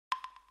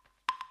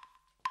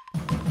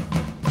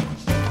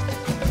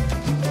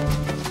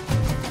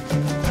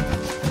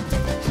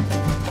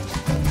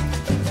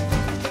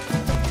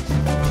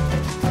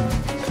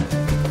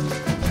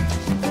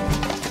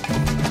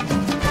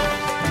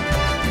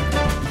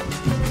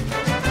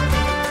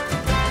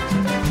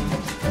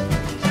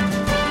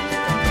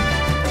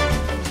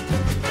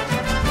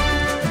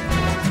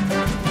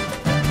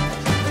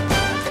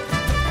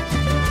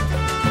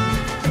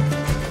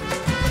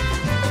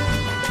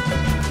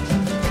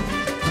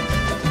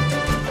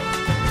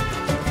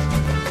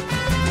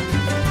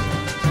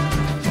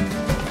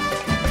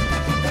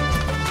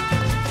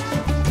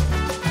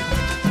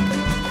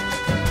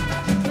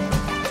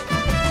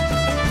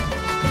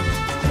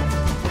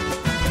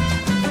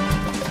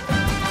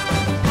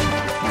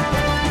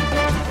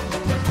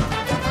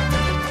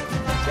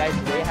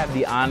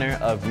the honor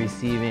of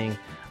receiving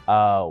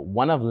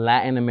one of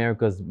Latin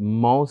America's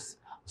most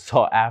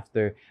sought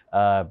after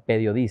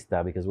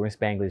periodista, because we're in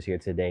Spanglish here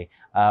today.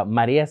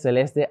 Maria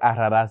Celeste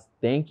Arraras,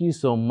 thank you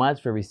so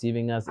much for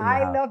receiving us.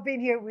 I love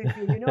being here with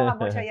you. You know how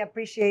much I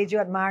appreciate you,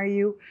 admire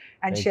you,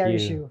 and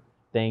cherish you.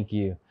 Thank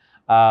you.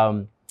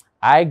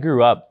 I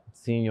grew up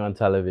seeing you on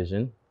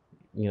television.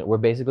 You know, we're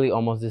basically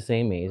almost the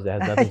same age.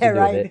 That has nothing to do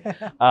with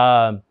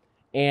it.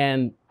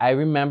 And I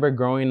remember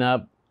growing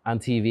up on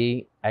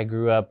TV. I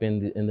grew up in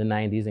the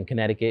 90s in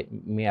Connecticut.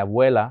 Mi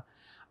abuela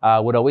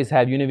would always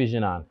have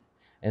Univision on.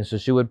 And so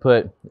it would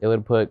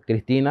put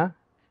Cristina,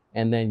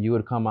 and then you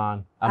would come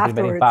on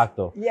Primer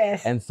Impacto.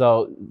 Yes. And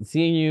so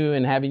seeing you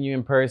and having you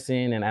in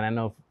person, and I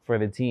know for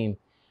the team,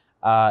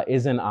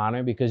 is an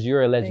honor because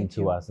you're a legend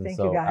to us. And Thank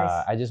so you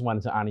guys. I just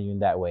wanted to honor you in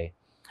that way.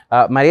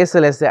 Maria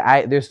Celeste,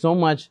 there's so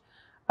many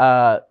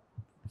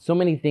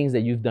things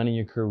that you've done in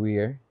your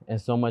career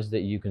and so much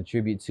that you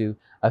contribute to.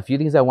 A few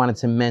things I wanted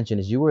to mention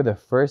is you were the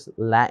first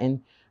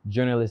Latin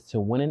journalist to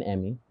win an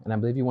Emmy, and I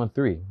believe you won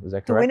 3. Is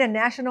that correct? To win a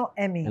national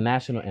Emmy. A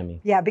national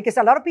Emmy. Yeah, because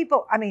a lot of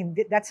people, I mean,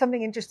 that's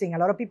something interesting. A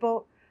lot of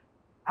people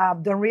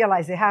don't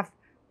realize they have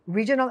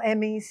regional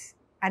Emmys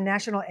and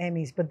national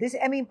Emmys, but this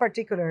Emmy in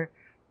particular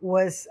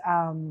was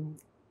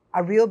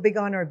a real big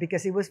honor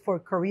because it was for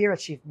career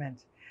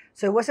achievement.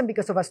 So it wasn't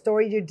because of a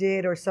story you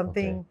did or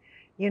something,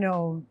 you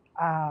know,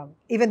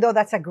 even though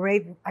that's a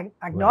great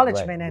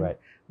acknowledgement and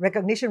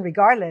recognition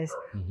regardless,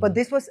 but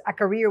this was a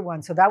career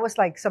one. So that was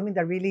like something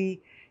that really,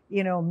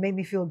 you know, made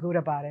me feel good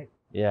about it.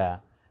 Yeah.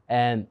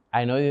 And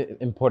I know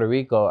in Puerto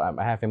Rico,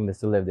 I have family that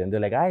still live there, and they're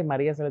like, ay,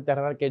 Maria Celeste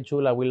Arraras, que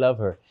chula, we love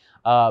her.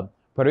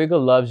 Puerto Rico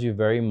loves you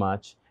very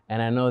much.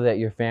 And I know that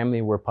your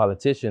family were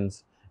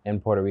politicians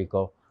in Puerto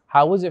Rico.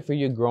 How was it for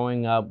you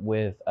growing up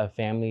with a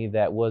family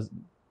that was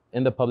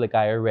in the public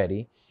eye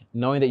already,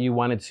 knowing that you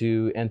wanted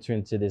to enter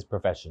into this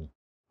profession?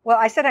 Well,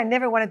 I said I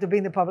never wanted to be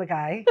in the public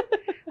eye.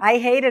 I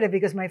hated it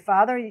because my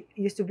father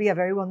used to be a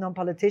very well-known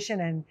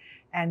politician,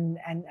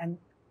 and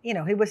you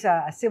know, he was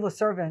a civil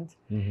servant,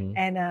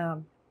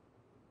 and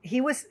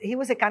he was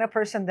the kind of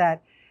person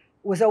that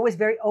was always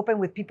very open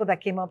with people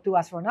that came up to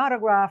ask for an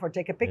autograph or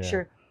take a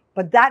picture. Yeah.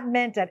 But that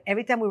meant that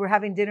every time we were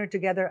having dinner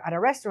together at a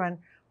restaurant,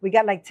 we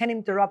got like 10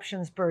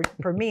 interruptions per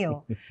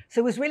meal.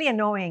 So it was really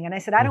annoying. And I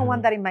said, I don't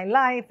want that in my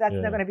life. That's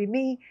not going to be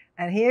me.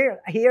 And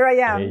here I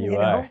am, you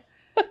know.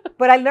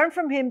 But I learned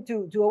from him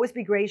to always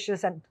be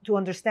gracious and to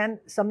understand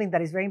something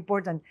that is very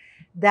important,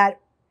 that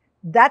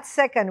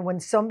second when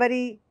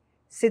somebody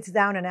sits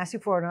down and asks you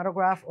for an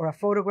autograph or a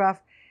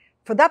photograph,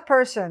 for that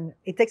person,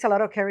 it takes a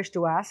lot of courage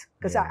to ask.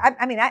 Because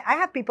I mean, I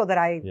have people that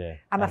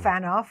I'm a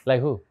fan of.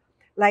 Like who?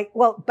 Like,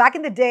 well, back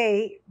in the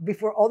day,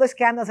 before all the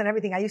scandals and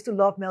everything, I used to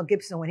love Mel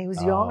Gibson. When he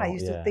was young, I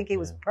used to think he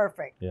was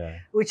perfect. Yeah.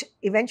 Which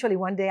eventually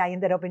one day I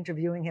ended up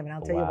interviewing him, and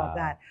I'll tell you about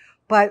that.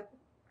 But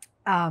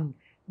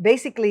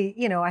basically,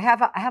 you know, I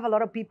have a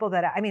lot of people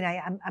that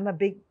I'm a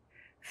big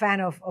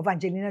fan of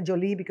Angelina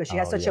Jolie because she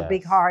has such a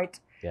big heart,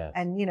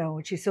 and you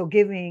know, she's so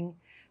giving.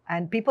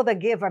 And people that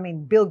give, I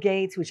mean, Bill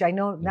Gates, which I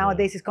know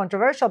nowadays is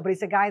controversial, but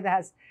he's a guy that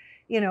has,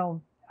 you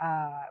know,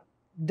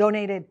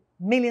 donated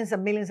millions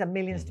and millions and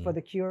millions for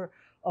the cure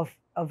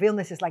of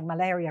illnesses like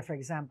malaria, for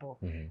example.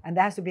 And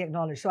that has to be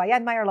acknowledged. So I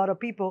admire a lot of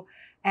people.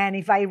 And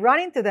if I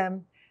run into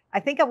them, I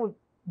think I would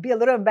be a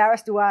little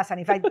embarrassed to ask. And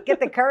if I get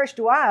the courage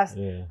to ask,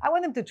 I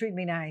want them to treat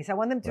me nice. I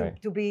want them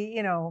to be,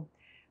 you know,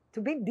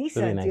 to be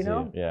decent, nice, you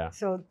know? Yeah.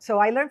 So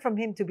I learned from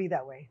him to be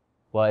that way.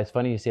 Well, it's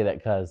funny you say that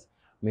because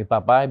mi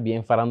papá es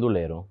bien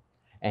farandulero.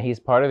 And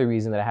he's part of the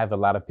reason that I have a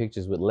lot of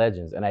pictures with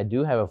legends. And I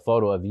do have a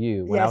photo of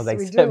you when I was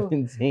like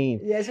 17.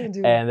 Yes, we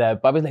do. And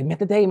Papa's like, met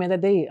the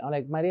date. I'm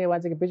like, Maria,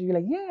 want to take a picture? You're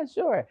like, yeah,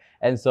 sure.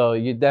 And so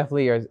you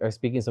definitely are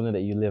speaking something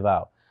that you live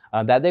out.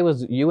 That day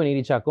was you and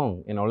Edie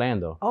Chacon in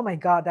Orlando. Oh my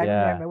God, I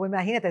remember. Well,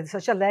 imagínate,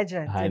 such a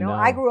legend. You know,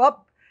 I grew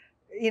up,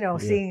 you know,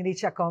 seeing Edie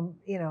Chacon,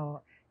 you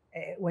know,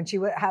 when she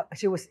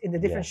was in the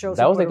different shows.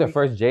 That was like the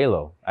first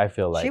J-Lo, I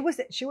feel like.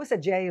 She was a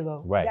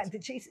J-Lo. Right.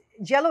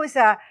 J-Lo is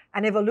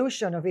an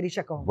evolution of Edie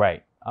Chacon.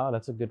 Right. Oh,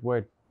 that's a good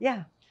word.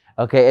 Yeah.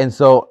 Okay, and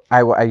so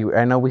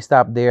I know we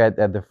stopped there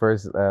at the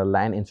first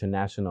Latin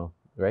International,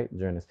 right,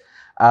 journalist.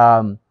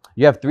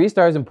 You have 3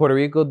 stars in Puerto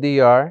Rico,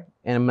 DR,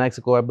 and in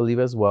Mexico, I believe,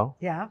 as well.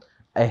 Yeah.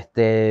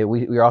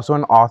 We're also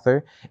an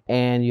author,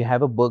 and you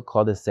have a book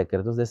called The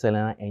Secretos de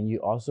Selena, and you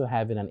also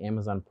have it on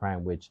Amazon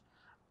Prime, which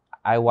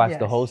I watched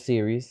the whole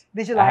series.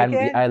 Did you like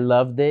it? I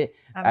loved it.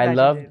 I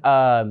loved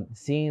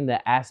seeing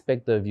the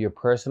aspect of your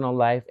personal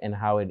life and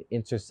how it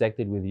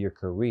intersected with your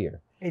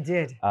career. It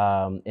did.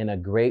 In a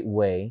great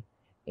way.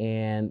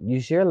 And you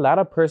share a lot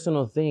of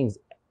personal things.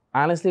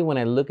 Honestly, when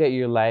I look at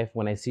your life,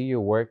 when I see your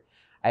work,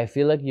 I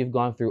feel like you've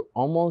gone through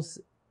almost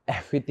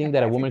everything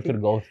that a woman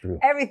could go through.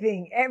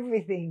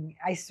 Everything.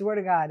 I swear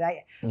to God.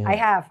 I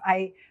have.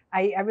 I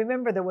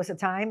remember there was a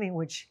time in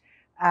which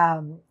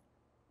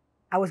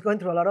I was going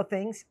through a lot of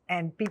things,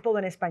 and people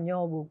in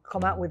Espanol will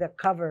come out with a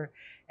cover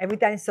every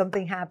time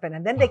something happened.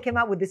 And then they came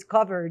out with this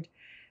cover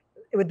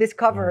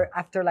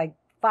after like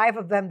 5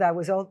 of them that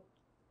was all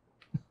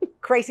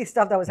crazy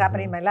stuff that was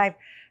happening in my life.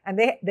 And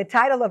the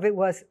title of it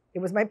was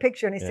my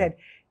picture, and it said,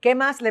 ¿Qué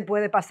más le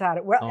puede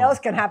pasar? What else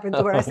can happen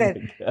to her? I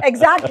said,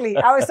 exactly.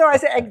 I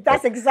said,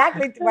 that's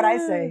exactly what I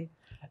say.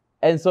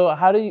 And so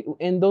how do you,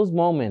 in those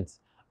moments,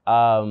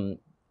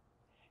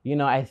 you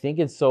know, I think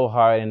it's so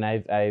hard, and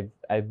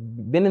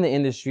I've been in the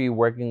industry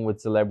working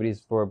with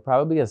celebrities for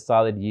probably a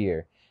solid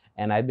year,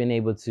 and I've been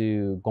able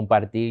to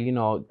compartir, you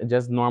know,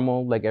 just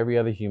normal like every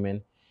other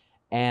human.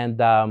 And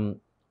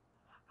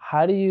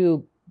how do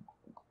you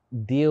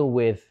deal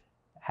with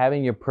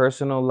having your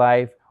personal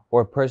life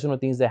or personal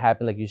things that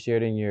happen, like you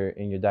shared in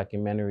your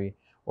documentary,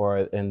 or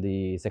in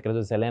the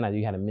Secretos de Selena,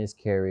 you had a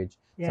miscarriage,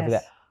 stuff like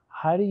that.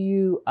 How do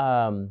you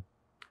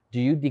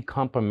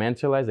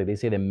decompartmentalize, like they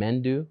say that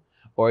men do,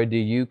 or do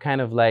you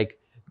kind of like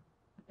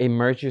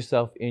immerse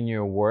yourself in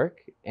your work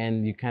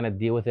and you kind of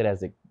deal with it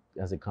as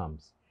it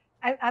comes?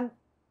 I've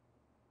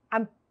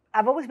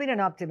always been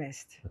an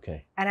optimist.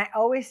 Okay. And I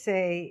always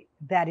say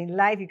that in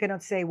life you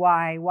cannot say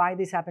why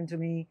this happened to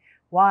me,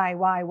 why,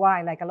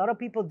 like a lot of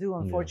people do,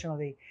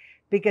 unfortunately,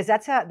 because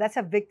that's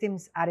a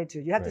victim's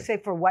attitude. You have to say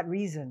for what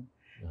reason,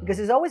 because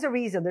there's always a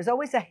reason. There's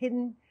always a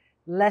hidden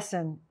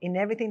lesson in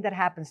everything that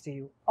happens to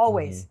you.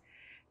 Always.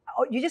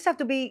 You just have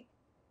to be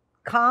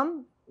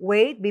calm,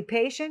 wait, be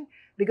patient,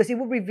 because it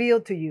will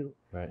reveal to you.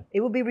 Right. It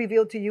will be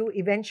revealed to you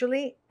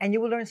eventually, and you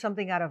will learn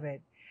something out of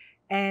it.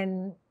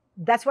 And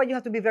that's why you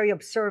have to be very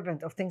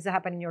observant of things that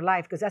happen in your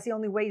life, because that's the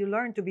only way you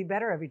learn to be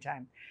better every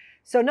time.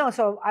 So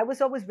I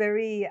was always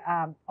very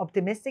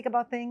optimistic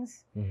about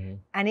things.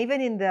 And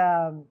even in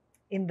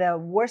the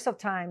worst of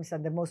times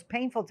and the most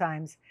painful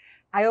times,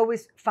 I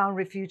always found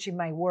refuge in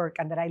my work,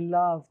 and that I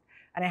loved.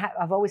 And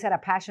I've always had a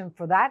passion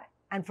for that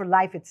and for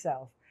life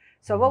itself.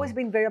 So I've always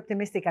been very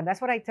optimistic. And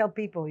that's what I tell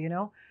people, you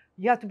know,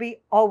 you have to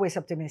be always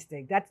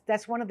optimistic.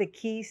 That's one of the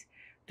keys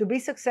to be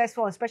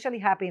successful, especially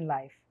happy in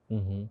life.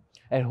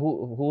 And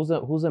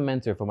who's a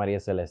mentor for Maria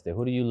Celeste?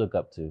 Who do you look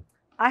up to?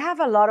 I have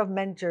a lot of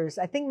mentors.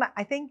 I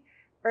think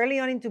early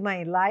on into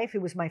my life,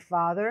 it was my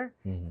father,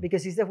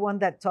 because he's the one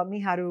that taught me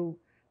how to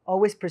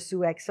always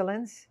pursue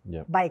excellence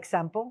by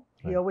example.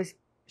 He always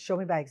showed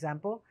me by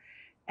example,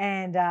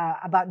 and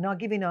about not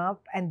giving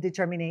up and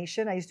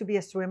determination. I used to be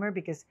a swimmer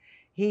because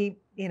he,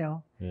 you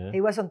know, he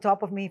was on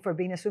top of me for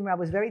being a swimmer. I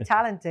was very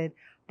talented,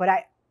 but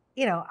I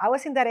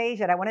was in that age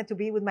that I wanted to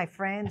be with my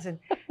friends,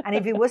 and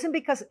if it wasn't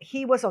because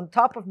he was on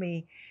top of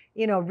me,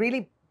 you know,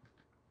 really,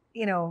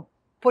 you know,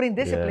 putting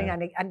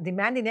discipline and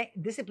demanding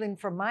discipline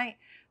from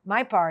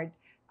my part,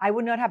 I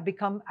would not have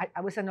become.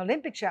 I was an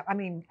Olympic chef. I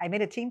mean, I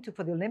made a team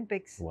for the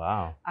Olympics.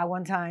 Wow. At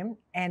one time,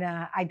 and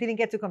I didn't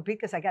get to compete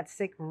because I got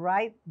sick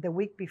right the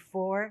week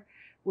before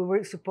we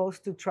were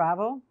supposed to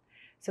travel.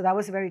 So that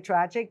was very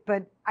tragic.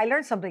 But I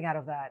learned something out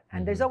of that,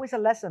 and there's always a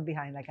lesson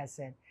behind, like I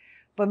said.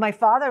 But my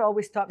father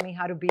always taught me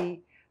how to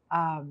be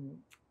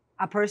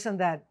a person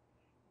that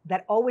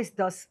always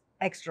does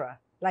extra.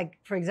 Like,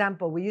 for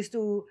example, we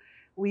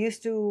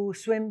used to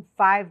swim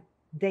 5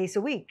 days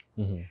a week.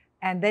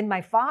 And then my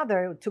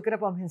father took it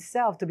upon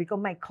himself to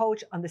become my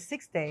coach on the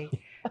 6th day.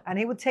 And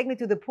he would take me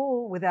to the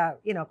pool with a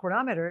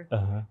chronometer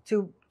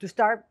to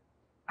start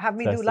have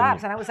me do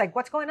laps. And I was like,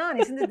 what's going on?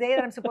 Isn't the day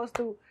that I'm supposed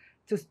to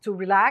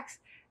relax?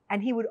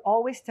 And he would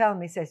always tell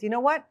me, says, you know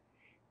what?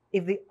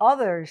 If the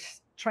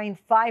others train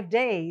 5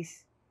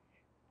 days,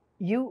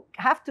 you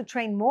have to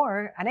train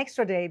more, an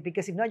extra day,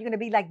 because if not, you're going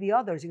to be like the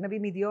others. You're going to be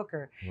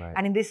mediocre. Right.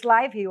 And in this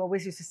life, he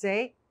always used to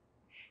say,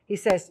 he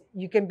says,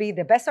 you can be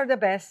the best of the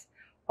best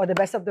or the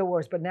best of the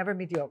worst, but never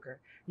mediocre.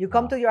 You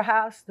come to the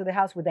house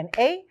with an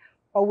A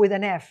or with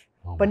an F,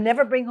 but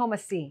never bring home a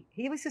C.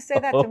 He used to say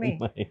that to me.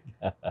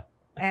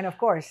 And of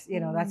course, you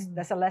know,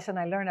 that's a lesson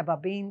I learned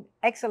about being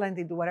excellent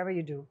into whatever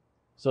you do.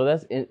 So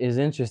is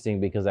interesting,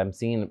 because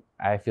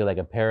I feel like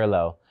a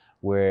parallel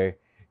where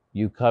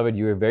you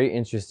were very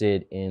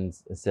interested in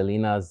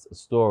Selena's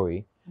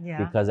story,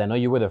 because I know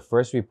you were the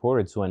first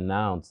reporter to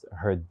announce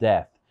her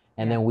death.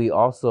 And then we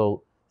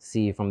also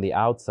see from the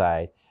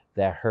outside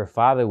that her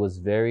father was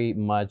very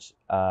much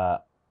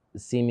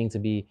seeming to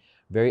be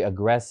very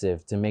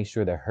aggressive to make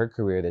sure that her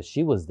career, that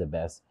she was the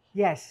best.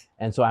 Yes.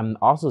 And so I'm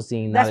also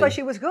seeing that's why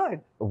she was good.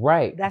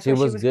 Right. She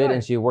was good,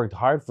 and she worked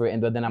hard for it.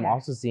 But then I'm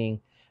also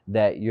seeing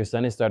that your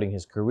son is starting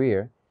his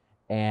career,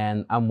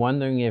 and I'm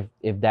wondering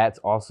if that's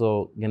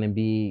also going to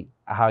be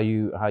how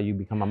you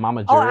become a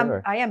momager.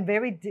 Oh, I am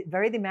very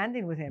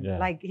demanding with him.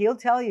 Like, he'll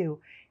tell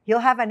you, he'll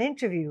have an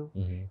interview,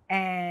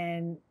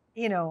 and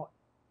you know,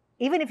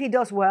 even if he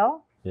does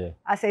well,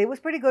 I say it was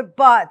pretty good,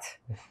 but,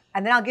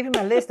 and then I'll give him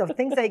a list of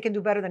things that he can do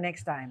better the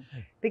next time,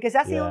 because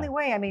that's the only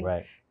way. I mean,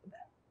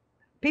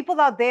 people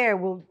out there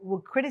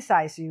will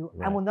criticize you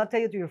and will not tell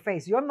you to your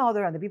face. Your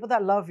mother and the people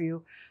that love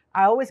you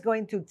are always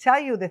going to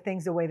tell you the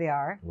things the way they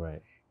are. Right.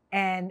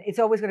 And it's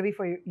always going to be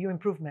for your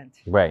improvement.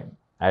 Right.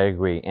 I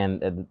agree.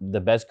 And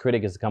the best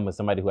critic is to come with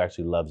somebody who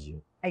actually loves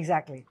you.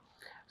 Exactly.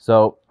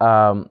 So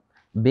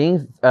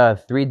being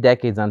 3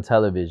 decades on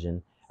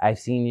television, I've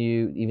seen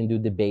you even do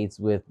debates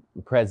with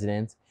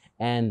presidents,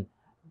 and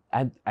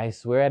I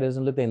swear it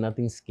doesn't look like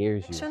nothing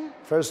scares you.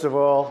 First of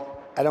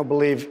all, I don't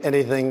believe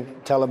anything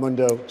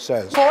Telemundo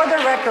says. For the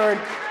record,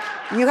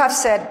 you have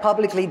said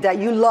publicly that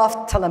you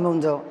loved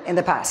Telemundo in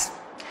the past.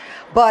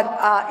 But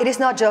it is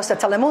not just a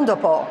Telemundo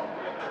poll.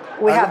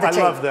 We have the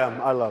tape. I love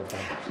them. I love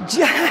them.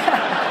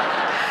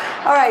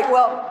 All right,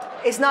 well,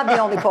 it's not the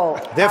only poll.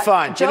 They're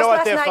fine. You know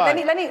what? They're fine.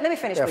 Let me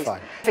finish, They're please.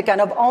 fine.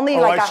 Of only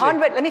like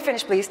 100, let me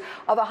finish, please.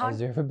 Of 100. Has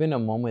there ever been a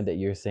moment that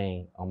you're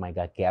saying, oh my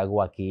God, ¿qué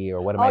hago aquí? Or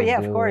what am I doing? Oh,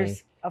 yeah, of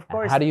course. Of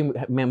course. How do you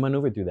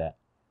maneuver through that?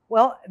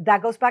 Well,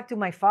 that goes back to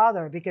my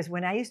father, because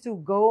when I used to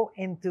go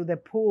into the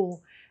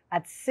pool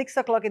at 6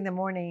 o'clock in the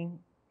morning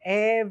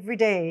every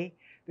day,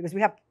 because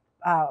we have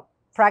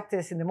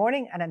practice in the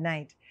morning and at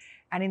night.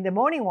 And in the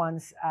morning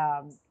ones,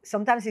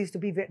 sometimes it used to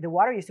be the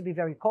water used to be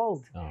very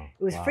cold. Oh,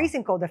 it was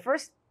freezing cold. The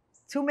first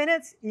 2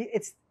 minutes,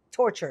 it's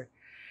torture.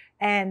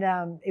 And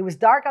it was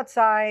dark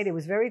outside. It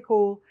was very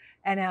cool.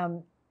 And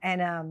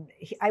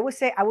I would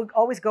say I would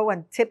always go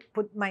and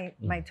put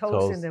my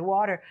toes in the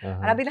water,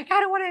 and I'd be like, I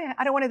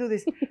don't want to do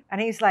this. And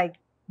he's like,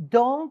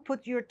 don't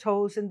put your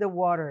toes in the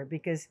water,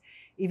 because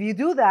if you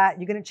do that,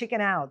 you're gonna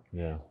chicken out.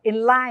 Yeah.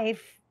 In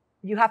life,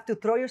 you have to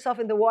throw yourself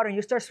in the water and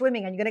you start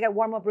swimming, and you're gonna get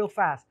warm up real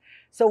fast.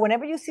 So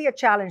whenever you see a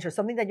challenge or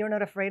something that you're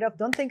not afraid of,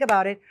 don't think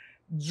about it.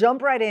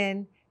 Jump right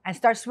in and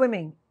start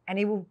swimming, and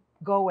it will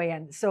go away.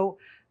 And so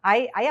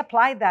I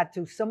applied that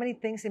to so many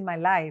things in my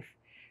life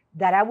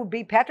that I would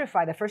be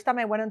petrified. The first time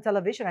I went on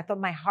television, I thought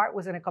my heart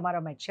was going to come out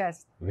of my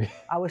chest.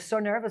 I was so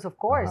nervous, of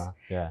course.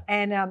 Yeah.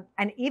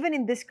 And even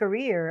in this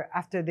career,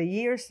 after the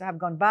years have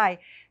gone by,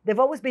 there've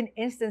always been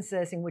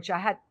instances in which I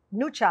had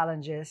new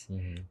challenges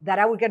that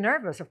I would get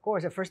nervous, of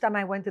course. The first time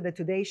I went to the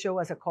Today Show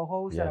as a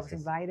co-host, that I was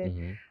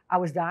invited, I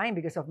was dying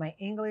because of my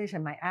English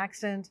and my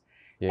accent.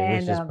 Your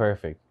English is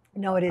perfect.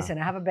 No, it isn't.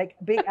 I have a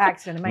big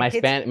accent. And my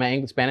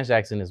Spanish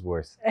accent is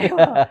worse.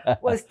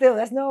 Well, still,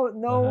 there's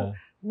no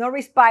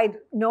respite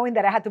knowing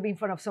that I had to be in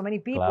front of so many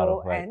people,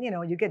 Claro, right. and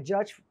you get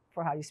judged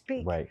for how you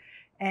speak. Right.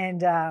 And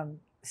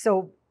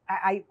so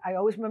I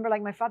always remember,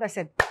 like my father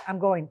said, I'm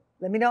going.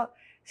 Let me know.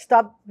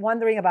 Stop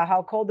wondering about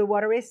how cold the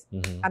water is.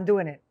 I'm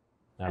doing it.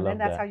 And then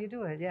that's how you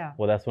do it. Yeah.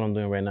 Well, that's what I'm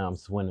doing right now. I'm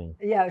swimming.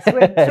 Yeah,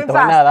 swim fast,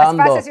 as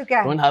fast as you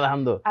can.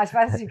 As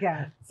fast as you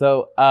can.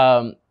 So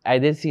I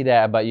did see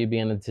that about you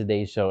being on the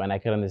Today Show, and I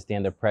could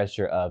understand the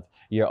pressure of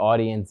your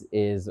audience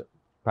is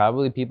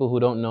probably people who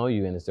don't know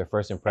you, and it's their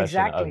first impression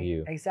of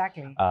you.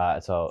 Exactly.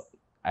 So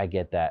I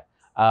get that.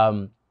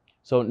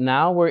 So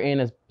now we're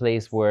in a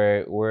place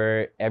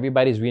where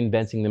everybody's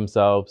reinventing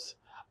themselves.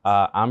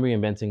 I'm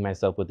reinventing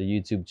myself with the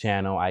YouTube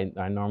channel. I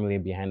normally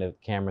am behind the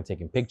camera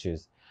taking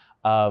pictures.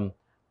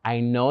 I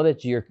know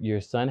that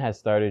your son has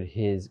started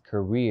his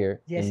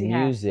career in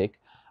music.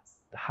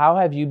 How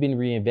have you been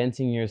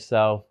reinventing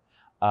yourself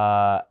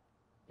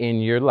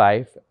in your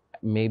life?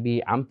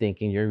 Maybe I'm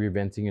thinking you're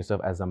reinventing yourself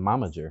as a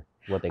momager.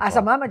 As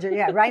a momager,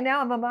 yeah. Right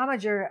now I'm a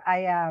momager.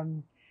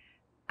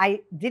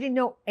 I didn't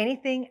know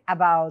anything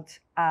about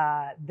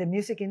the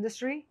music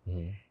industry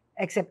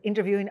except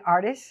interviewing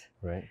artists.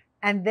 Right.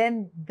 And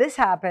then this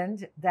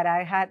happened that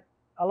I had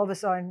all of a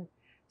sudden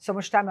so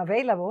much time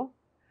available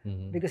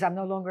because I'm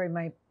no longer in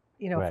my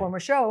former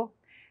show,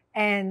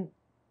 and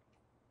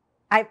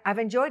I've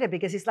enjoyed it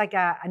because it's like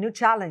a new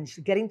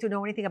challenge, getting to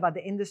know anything about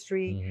the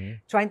industry,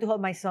 trying to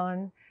help my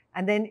son,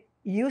 and then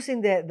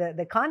using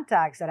the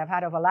contacts that I've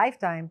had of a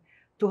lifetime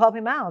to help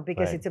him out,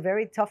 because it's a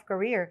very tough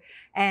career,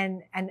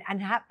 and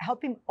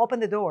help him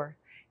open the door,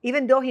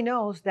 even though he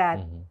knows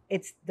that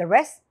it's the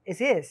rest is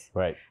his.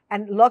 Right.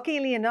 And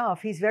luckily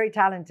enough, he's very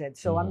talented.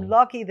 So I'm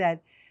lucky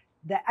that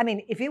I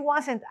mean, if he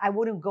wasn't, I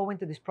wouldn't go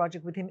into this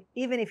project with him,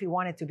 even if he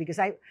wanted to, because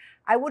I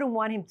wouldn't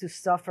want him to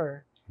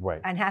suffer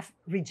and have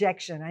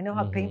rejection. I know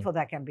how painful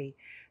that can be.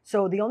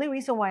 So the only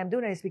reason why I'm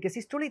doing it is because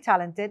he's truly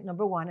talented,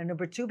 number one, and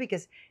number two,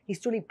 because he's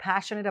truly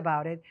passionate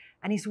about it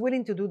and he's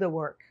willing to do the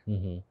work.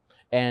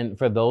 And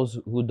for those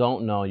who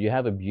don't know, you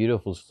have a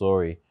beautiful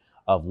story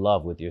of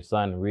love with your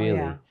son,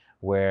 really,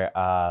 where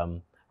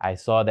I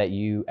saw that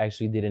you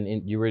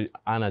actually you were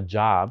on a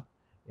job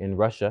in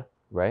Russia,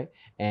 right?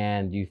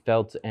 And you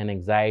felt an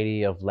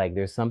anxiety of like,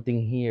 there's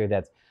something here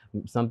that's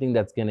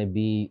going to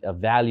be of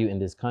value in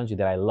this country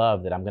that I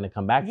love, that I'm going to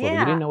come back for. But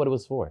you didn't know what it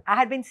was for. I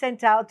had been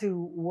sent out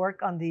to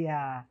work on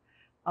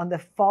the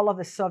fall of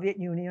the Soviet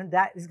Union.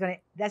 That's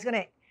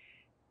gonna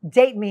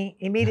date me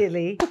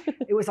immediately.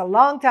 It was a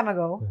long time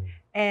ago.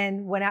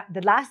 And when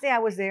the last day I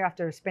was there,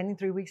 after spending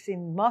 3 weeks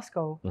in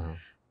Moscow,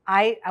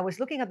 I was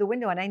looking at the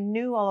window and I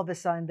knew all of a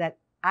sudden that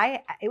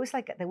it was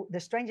like the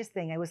strangest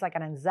thing. It was like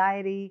an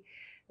anxiety,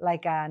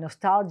 like a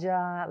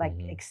nostalgia, like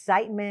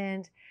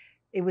excitement.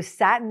 It was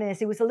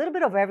sadness. It was a little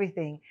bit of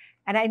everything.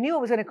 And I knew I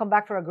was going to come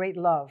back for a great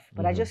love.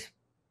 But I just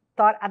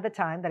thought at the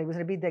time that it was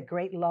going to be the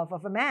great love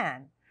of a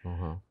man.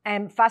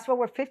 And fast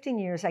forward 15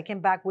 years, I came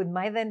back with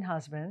my then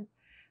husband.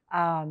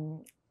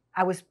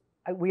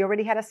 We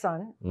already had a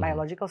son,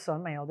 biological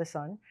son, my oldest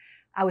son.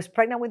 I was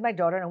pregnant with my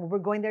daughter, and we were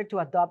going there to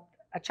adopt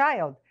a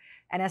child.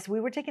 And as we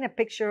were taking a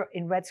picture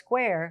in Red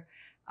Square,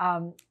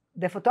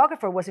 the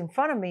photographer was in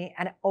front of me,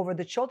 and over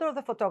the shoulder of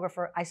the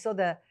photographer, I saw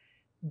the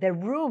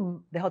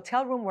the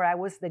hotel room where I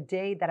was the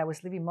day that I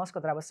was leaving Moscow,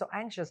 that I was so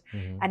anxious.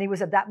 And it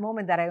was at that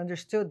moment that I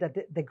understood that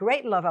the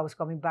great love I was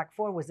coming back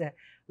for was the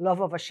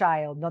love of a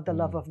child, not the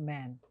love of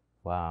man.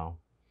 Wow.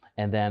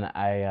 And then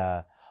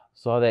I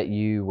saw that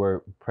you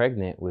were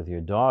pregnant with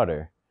your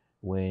daughter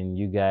when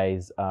you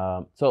guys,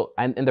 so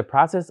and in the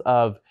process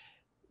of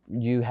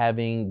you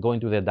going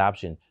through the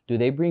adoption, do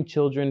they bring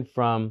children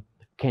from,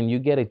 can you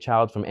get a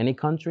child from any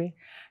country?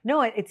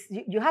 No,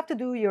 you have to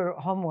do your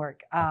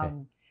homework. Okay.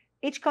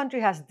 Each country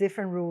has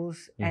different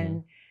rules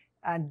and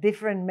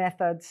different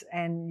methods,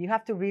 and you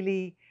have to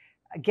really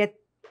get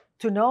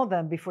to know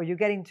them before you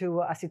get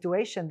into a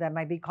situation that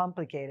might be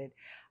complicated.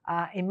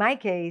 In my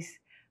case,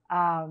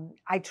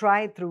 I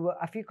tried through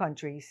a few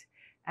countries,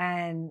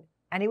 and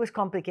it was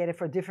complicated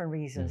for different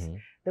reasons.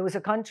 There was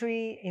a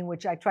country in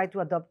which I tried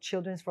to adopt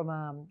children from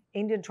an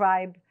Indian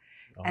tribe,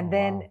 and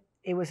then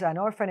it was an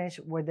orphanage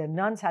where the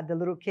nuns had the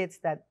little kids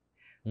that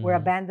were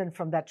abandoned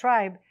from that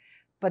tribe.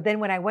 But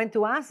then when I went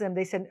to ask them,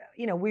 they said,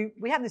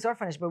 we have this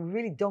orphanage, but we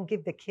really don't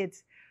give the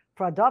kids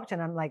for adoption.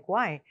 I'm like,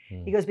 why?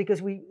 He goes,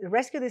 because we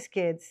rescue these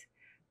kids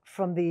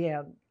from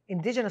the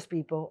indigenous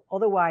people.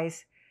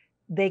 Otherwise,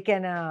 they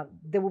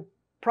will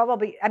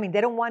probably,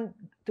 they don't want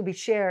to be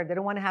shared. They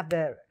don't want to have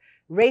the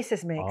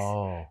races mix.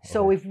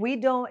 So if we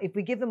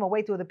give them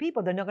away to other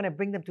people, they're not going to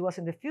bring them to us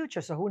in the future.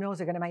 So who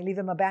knows, might leave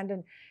them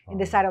abandoned in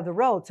the side of the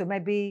road. So it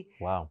might be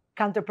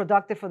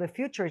counterproductive for the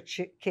future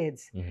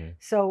kids.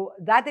 So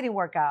that didn't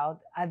work out.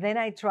 Then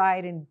I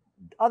tried in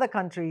other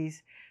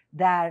countries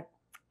that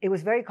it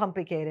was very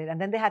complicated.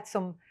 And then they had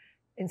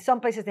in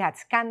some places they had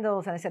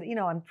scandals. And I said,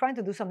 I'm trying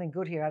to do something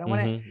good here. I don't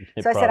want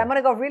to. So I said, I'm going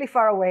to go really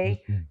far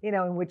away,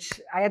 in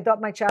which I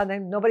adopt my child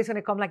and nobody's going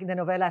to come like in the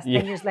novellas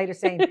 10 years later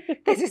saying,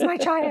 this is my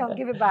child,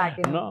 give it back.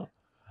 No.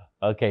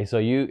 Okay, so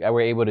you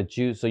were able to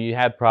choose. So you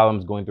had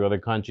problems going through other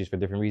countries for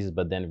different reasons,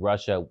 but then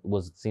Russia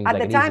seemed like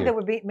at the time they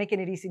were making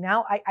it easy.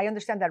 Now I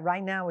understand that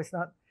right now it's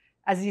not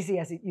as easy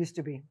as it used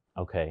to be.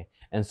 Okay,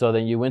 and so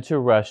then you went to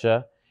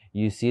Russia.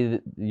 You see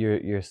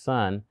your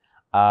son.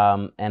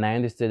 And I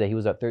understood that he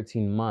was at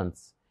 13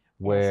 months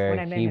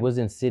where he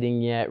wasn't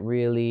sitting yet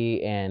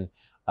really, and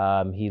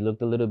he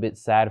looked a little bit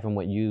sad from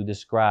what you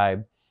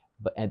described.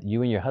 But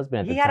you and your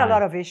husband at the time. He had a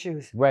lot of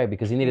issues. Right,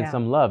 because he needed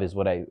some love is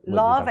what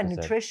love and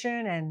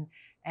nutrition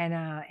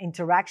and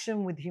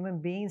interaction with human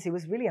beings. He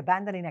was really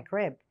abandoned in a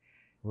crib.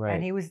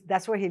 Right. And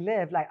that's where he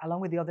lived, like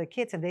along with the other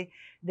kids. And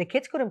the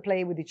kids couldn't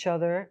play with each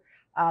other.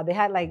 They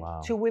had like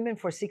 2 women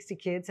for 60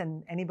 kids,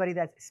 and anybody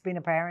that's been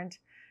a parent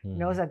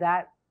knows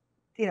that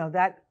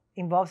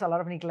involves a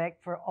lot of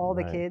neglect for all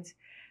the kids.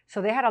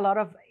 So they had a lot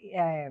of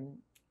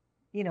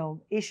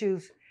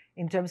issues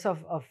in terms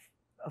of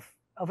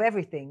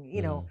everything.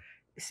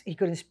 He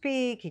couldn't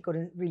speak, he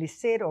couldn't really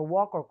sit or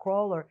walk or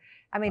crawl,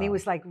 he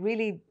was like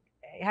really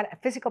had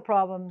physical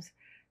problems,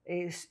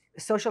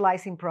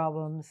 socializing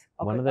problems.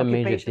 One of the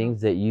major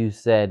things that you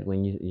said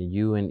when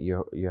you and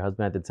your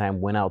husband at the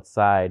time went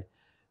outside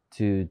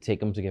to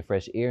take him to get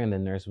fresh air, and the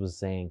nurse was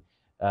saying,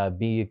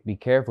 be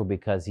careful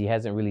because he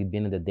hasn't really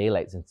been in the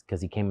daylight since,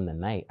 because he came in the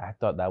night. I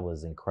thought that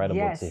was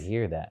incredible to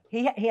hear that.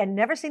 He had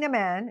never seen a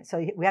man,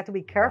 so we had to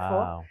be careful.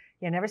 Wow.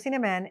 He had never seen a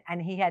man, and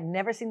he had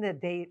never seen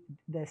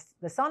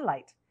the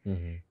sunlight.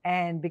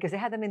 And because they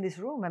had them in this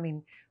room,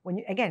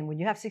 when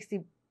you have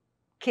 60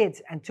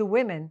 kids and 2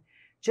 women,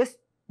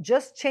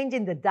 just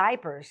changing the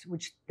diapers,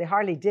 which they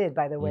hardly did,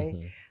 by the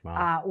way,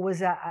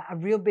 was a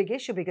real big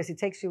issue because it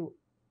takes you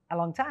a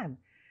long time.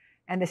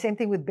 And the same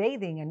thing with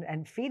bathing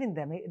and feeding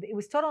them. It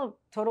was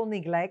total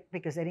neglect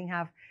because they didn't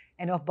have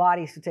enough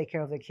bodies to take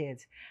care of the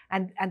kids.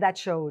 And that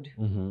showed.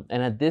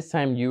 And at this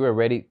time, you were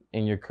already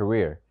in your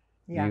career.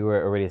 Yeah. You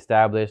were already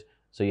established.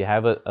 So you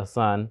have a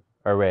son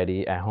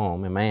already at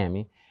home in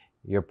Miami.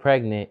 You're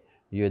pregnant.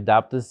 You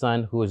adopt a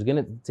son who is going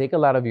to take a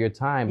lot of your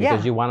time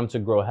because you want him to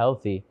grow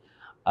healthy.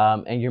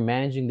 And you're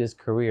managing this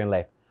career in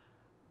life.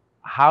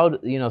 How,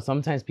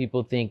 sometimes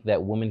people think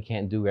that women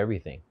can't do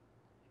everything.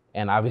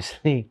 And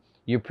obviously,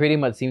 you pretty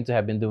much seem to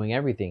have been doing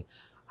everything.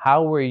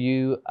 How were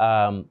you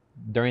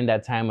during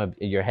that time of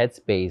your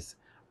headspace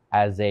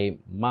as a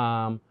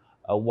mom,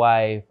 a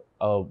wife,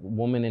 a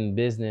woman in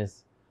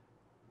business?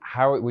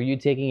 How were you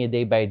taking it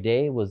day by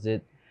day? Was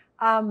it?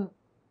 I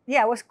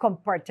was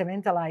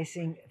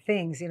compartmentalizing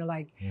things.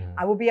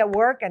 I would be at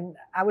work, and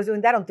I was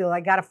doing that until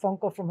I got a phone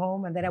call from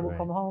home, and then I would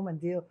come home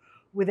and deal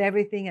with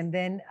everything, and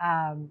then.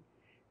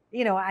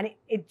 And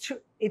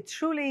it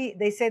truly,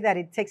 they say that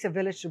it takes a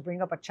village to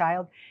bring up a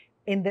child.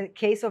 In the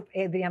case of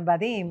Adrian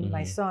Vadim,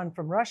 my son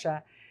from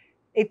Russia,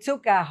 it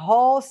took a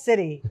whole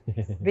city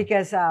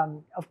because,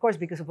 of course,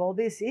 because of all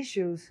these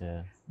issues,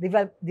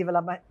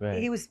 development.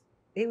 He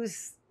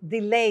was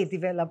delayed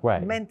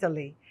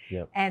developmentally,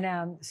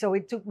 and so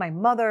it took my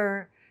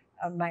mother,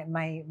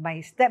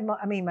 my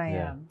stepmother,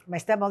 my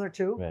stepmother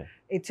too.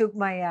 It took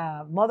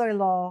my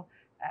mother-in-law.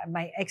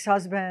 My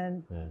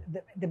ex-husband,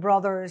 the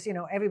brothers,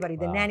 everybody,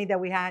 the nanny that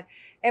we had,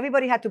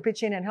 everybody had to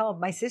pitch in and help,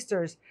 my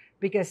sisters,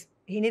 because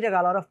he needed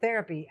a lot of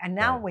therapy. And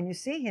now when you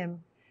see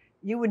him,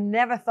 you would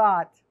never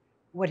thought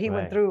what he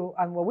went through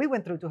and what we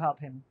went through to help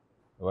him.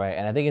 Right,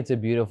 and I think it's a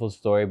beautiful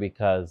story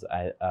because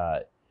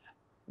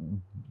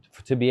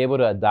to be able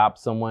to adopt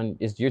someone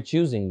is you're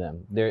choosing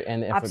them.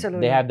 If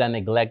they have that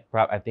neglect,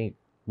 I think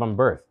from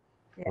birth,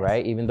 yes.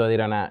 Right? Even though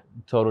they're not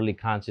totally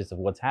conscious of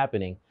what's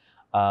happening,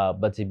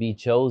 but to be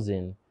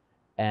chosen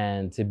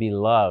and to be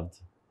loved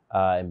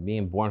and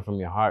being born from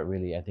your heart,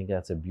 really, I think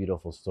that's a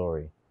beautiful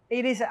story.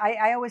 It is.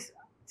 I always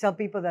tell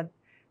people that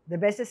the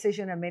best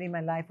decision I made in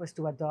my life was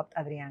to adopt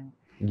Adrian.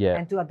 Yeah.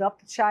 And to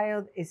adopt a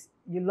child is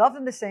you love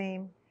them the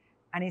same,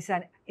 and it's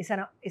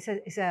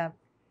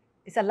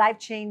a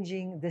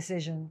life-changing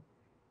decision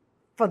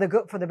for the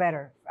good, for the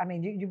better. I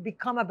mean, you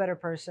become a better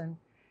person,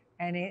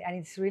 and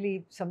it's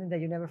really something that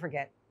you never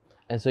forget.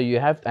 And so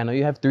I know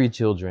you have 3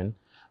 children.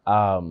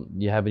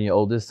 You have your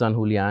oldest son,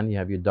 Julian, you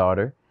have your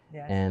daughter,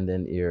 yes. And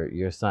then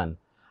your son.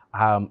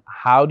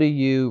 How do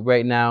you,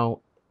 right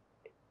now,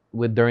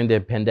 during the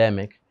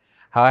pandemic,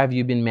 how have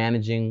you been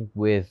managing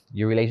with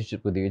your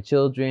relationship with your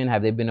children?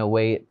 Have they been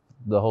away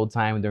the whole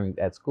time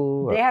at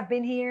school? Or? They have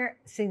been here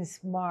since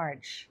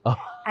March. Oh.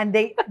 And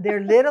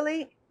they're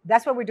literally,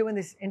 that's why we're doing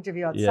this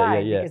interview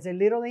outside, because they're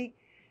literally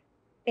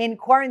in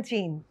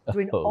quarantine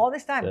during all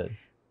this time. Good.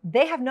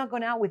 They have not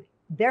gone out with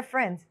their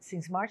friends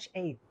since March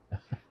 8th.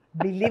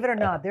 Believe it or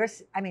not. They're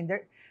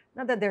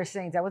not that they're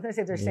saints. I was going to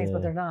say they're saints,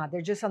 but they're not.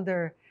 They're just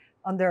under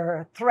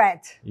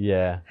threat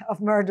of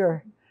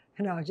murder.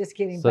 No, just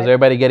kidding. So is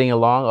everybody getting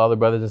along? All the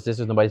brothers and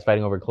sisters? Nobody's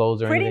fighting over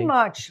clothes or anything? Pretty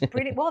much.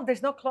 Well,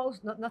 there's no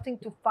clothes, nothing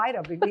to fight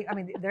over. I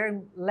mean, they're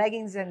in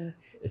leggings and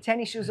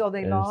tennis shoes all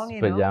day long.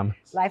 You know,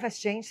 life has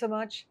changed so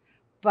much.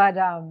 But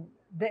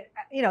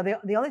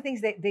the only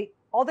things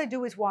all they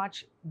do is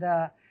watch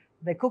the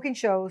cooking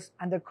shows,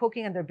 and they're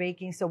cooking and they're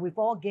baking. So we've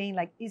all gained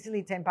like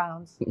easily 10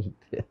 pounds,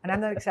 and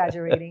I'm not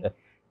exaggerating.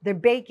 They're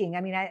baking.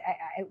 I mean, I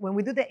when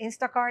we do the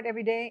Instacart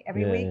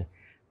every week.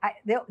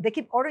 They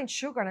keep ordering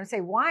sugar, and I say,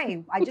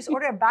 why? I just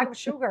ordered a bag of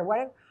sugar.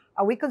 Why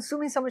are we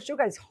consuming so much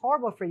sugar? It's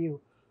horrible for you.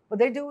 But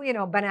they do,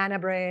 banana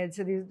bread.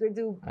 So they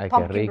do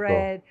pumpkin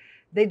bread.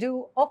 They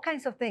do all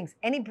kinds of things.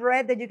 Any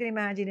bread that you can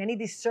imagine, any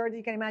dessert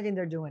you can imagine,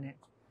 they're doing it.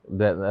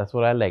 That's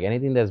what I like.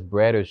 Anything that's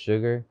bread or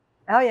sugar.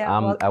 Oh yeah,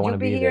 I want to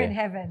be here there. In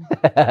heaven.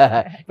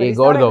 Y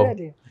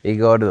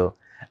gordo.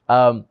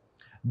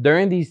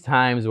 During these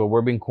times where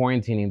we've been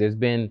quarantining, there's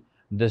been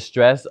the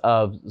stress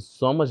of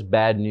so much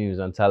bad news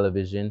on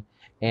television.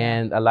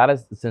 And a lot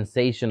of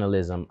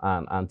sensationalism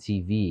on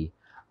TV,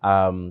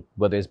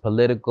 whether it's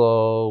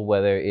political,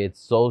 whether it's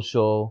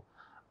social.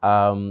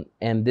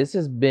 And this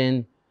has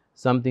been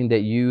something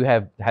that you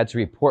have had to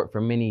report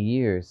for many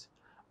years.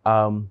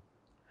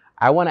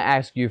 I want to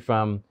ask you,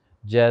 from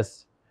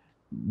just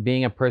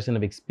being a person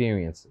of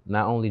experience,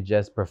 not only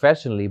just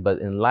professionally, but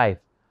in life,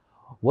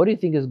 what do you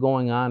think is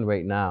going on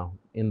right now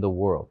in the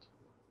world?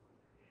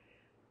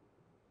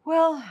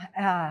 Well,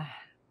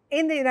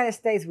 in the United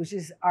States, which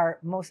is our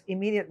most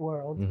immediate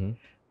world,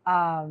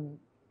 mm-hmm.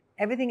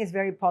 Everything is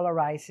very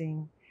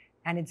polarizing,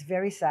 and it's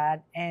very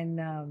sad.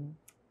 And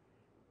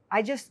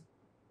I just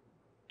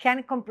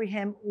can't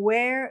comprehend,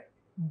 where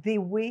did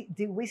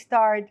we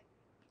start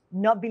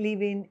not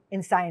believing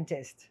in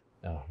scientists?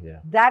 Oh, yeah.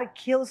 That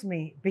kills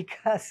me,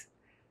 because,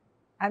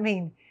 I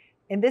mean,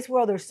 in this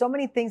world, there's so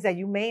many things that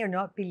you may or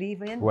not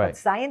believe in. Right. But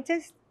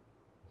scientists,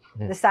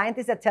 the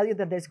scientists that tell you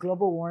that there's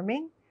global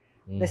warming,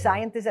 mm-hmm. the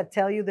scientists that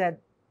tell you that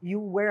you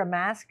wear a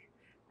mask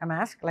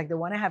like the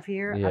one I have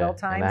here at all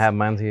times. And I have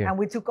mine here. And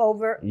we took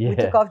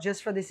off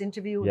just for this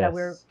interview, that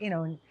we're,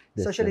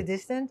 socially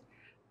distant.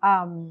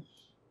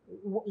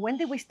 When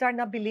did we start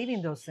not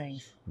believing those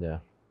things? Yeah.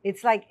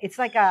 It's like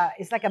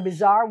a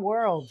bizarre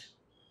world.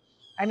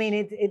 I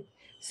mean,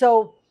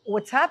 so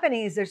what's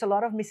happening is there's a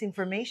lot of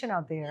misinformation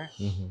out there,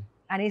 mm-hmm.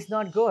 and it's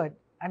not good.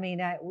 I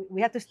mean,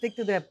 we have to stick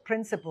to the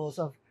principles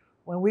of,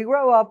 when we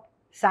grow up,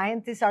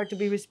 scientists are to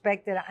be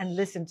respected and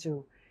listened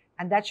to.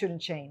 And that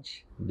shouldn't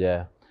change.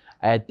 Yeah,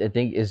 I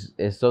think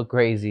it's so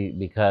crazy,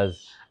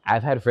 because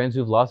I've had friends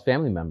who've lost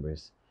family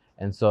members.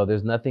 And so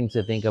there's nothing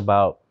to think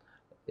about,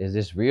 is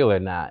this real or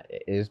not?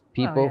 It's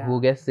people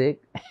who get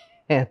sick.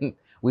 And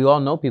we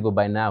all know people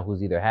by now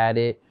who's either had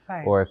it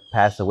or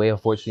passed away,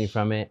 unfortunately,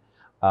 from it.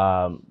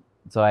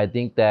 So I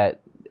think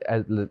that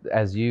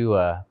as you,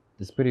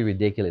 it's pretty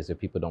ridiculous if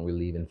people don't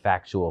believe in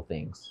factual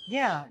things.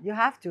 Yeah, you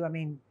have to. I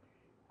mean,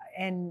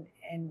 and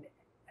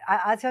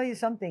I'll tell you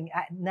something.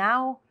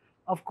 Now,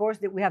 of course,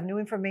 that we have new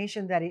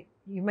information that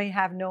you may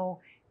have no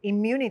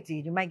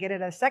immunity. You might get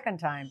it a second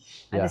time,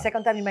 and the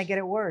second time you might get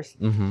it worse.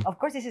 Mm-hmm. Of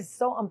course, this is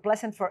so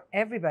unpleasant for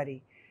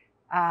everybody,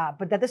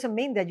 but that doesn't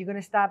mean that you're going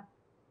to stop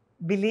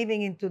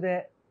believing into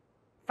the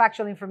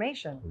factual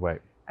information.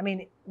 Right. I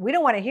mean, we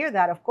don't want to hear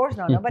that. Of course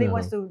not. Nobody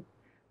wants to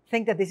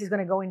think that this is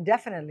going to go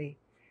indefinitely.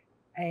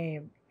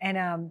 I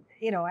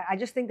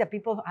just think that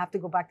people have to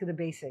go back to the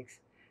basics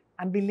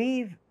and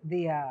believe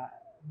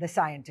the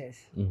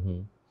scientists.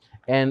 Mm-hmm.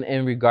 And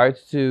in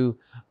regards to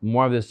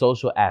more of the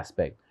social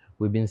aspect,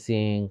 we've been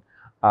seeing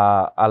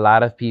a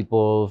lot of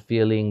people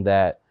feeling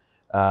that,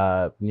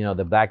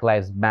 the Black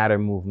Lives Matter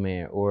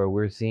movement, or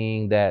we're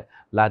seeing that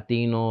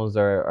Latinos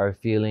are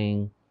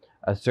feeling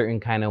a certain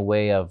kind of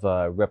way of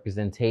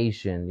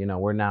representation. You know,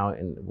 we're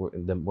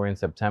in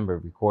September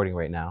recording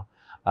right now,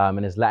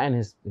 and it's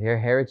Latin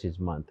Heritage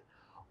Month.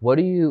 What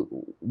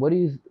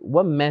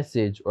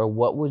message, or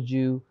what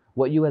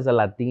you as a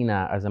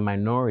Latina, as a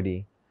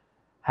minority,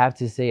 have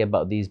to say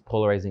about these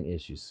polarizing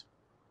issues?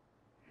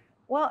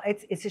 Well,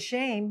 it's a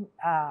shame.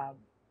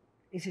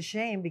 It's a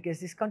shame because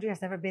this country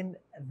has never been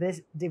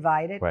this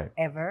divided, Right.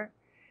 ever.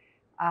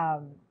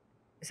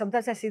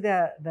 Sometimes I see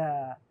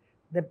the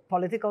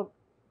political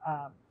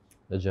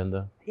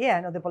Agenda. yeah,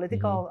 no, the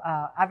political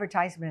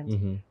advertisement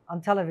Mm-hmm.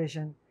 on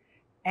television,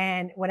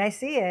 and when I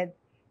see it,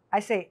 I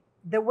say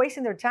they're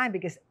wasting their time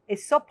because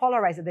it's so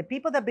polarized that the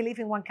people that believe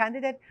in one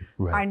candidate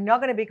are Right. not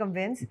going to be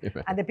convinced,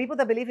 Right. and the people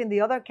that believe in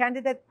the other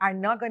candidate are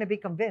not going to be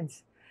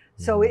convinced.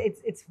 So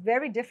it's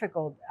very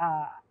difficult.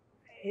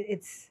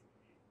 It's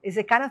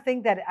the kind of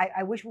thing that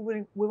I wish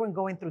we weren't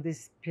going through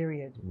this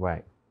period.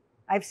 Right.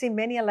 I've seen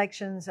many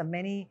elections and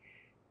many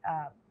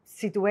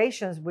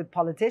situations with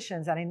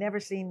politicians, and I never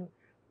seen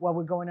what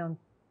we're going on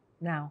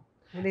now.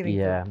 We're living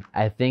Yeah, through.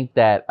 I think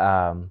that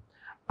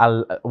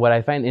what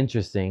I find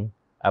interesting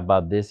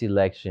about this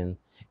election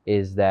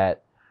is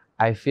that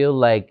I feel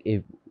like,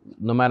 if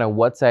no matter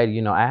what side,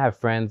 you know, I have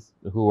friends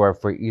who are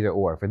for either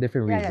or for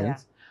different Yeah, yeah,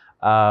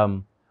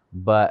 reasons.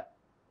 But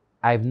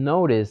I've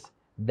noticed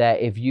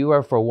that if you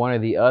are for one or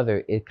the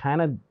other, it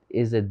kind of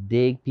is a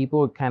dig.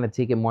 People kind of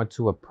take it more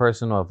to a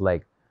personal of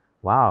like,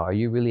 wow, are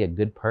you really a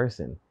good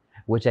person?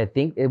 Which I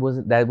think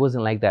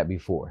wasn't like that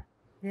before.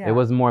 Yeah. It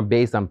was more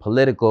based on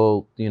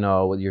political, you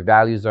know, what your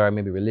values are,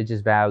 maybe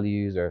religious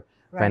values or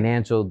Right.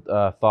 financial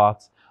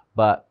thoughts.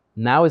 But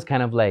now it's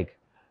kind of like,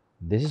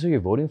 this is who you're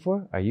voting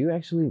for? Are you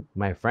actually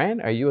my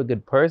friend? Are you a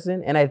good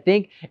person? And I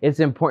think it's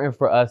important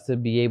for us to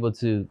be able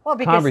to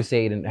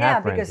conversate and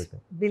have friends with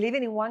them.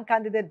 Believing in one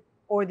candidate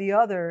or the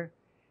other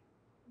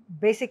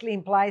basically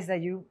implies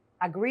that you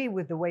agree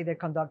with the way they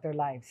conduct their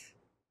lives.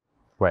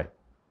 Right.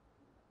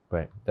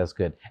 Right. That's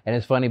good. And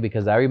it's funny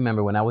because I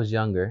remember when I was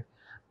younger,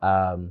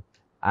 I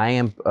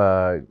am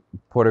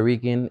Puerto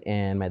Rican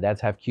and my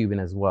dad's half Cuban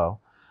as well,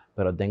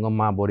 pero tengo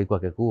más boricua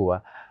que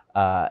Cuba.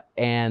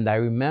 And I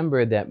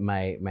remember that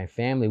my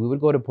family, we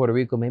would go to Puerto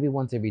Rico maybe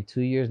once every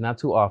 2 years, not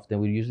too often.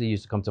 We usually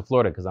used to come to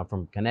Florida because I'm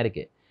from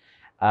Connecticut.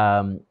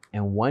 And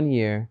one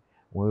year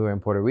when we were in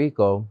Puerto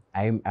Rico,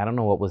 I don't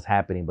know what was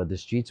happening, but the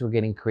streets were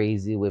getting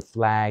crazy with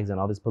flags and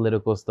all this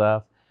political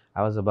stuff.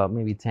 I was about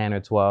maybe 10 or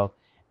 12.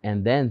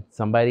 And then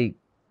somebody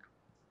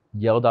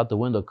yelled out the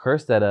window,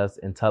 cursed at us,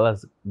 and tell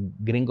us,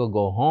 gringo,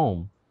 go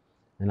home.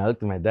 And I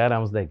looked at my dad, I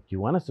was like, you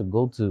want us to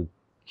go to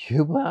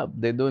Cuba?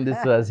 They're doing this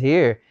to us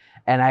here.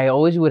 And I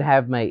always would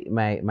have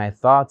my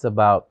thoughts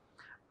about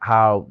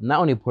how not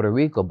only Puerto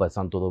Rico, but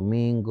Santo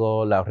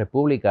Domingo, Las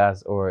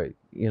Repúblicas, or,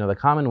 you know, the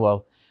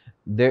Commonwealth,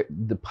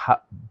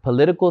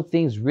 political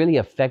things really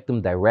affect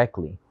them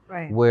directly.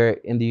 Right. Where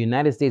in the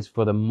United States,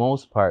 for the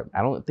most part,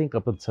 I don't think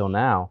up until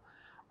now,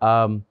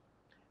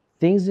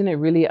 things didn't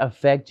really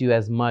affect you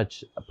as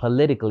much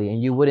politically,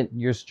 and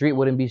your street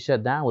wouldn't be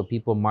shut down with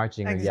people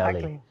marching or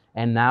yelling.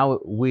 And now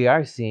we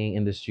are seeing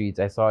in the streets.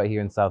 I saw it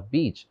here in South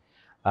Beach,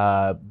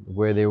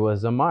 where there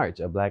was a march,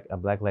 a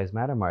Black Lives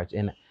Matter march,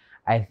 and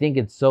I think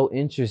it's so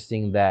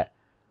interesting that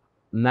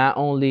not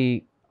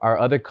only are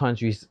other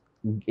countries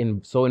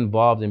so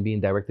involved in being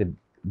directed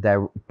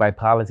by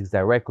politics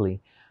directly,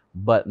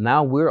 but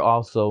now we're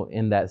also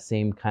in that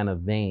same kind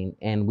of vein,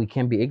 and we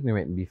can be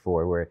ignorant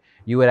before, where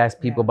you would ask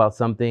people about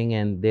something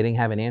and they didn't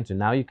have an answer.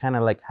 Now you kind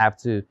of like have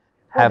to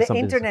have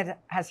something. The internet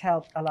has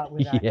helped a lot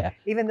with that. Yeah.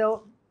 Even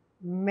though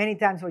many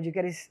times what you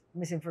get is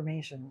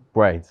misinformation.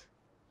 Right.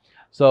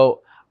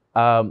 So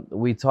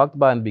we talked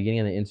about in the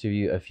beginning of the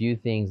interview a few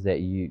things that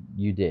you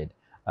did,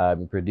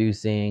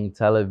 producing,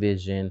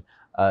 television,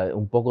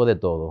 un poco de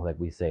todo, like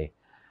we say.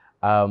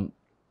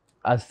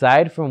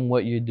 Aside from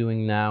what you're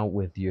doing now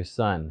with your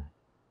son,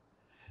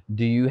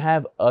 do you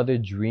have other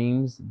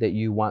dreams that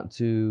you want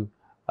to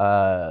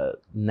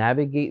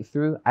navigate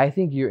through? I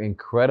think you're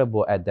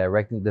incredible at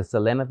directing. The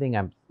Selena thing,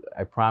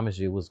 I promise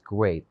you, was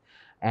great.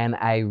 And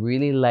I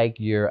really like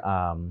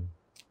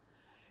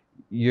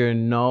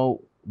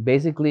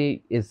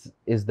basically is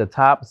the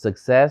top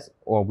success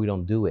or we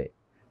don't do it.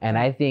 And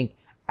I think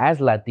as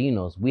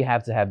Latinos, we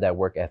have to have that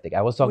work ethic.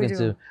 I was talking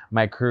to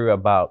my crew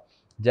about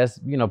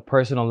just, you know,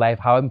 personal life,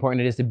 how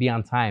important it is to be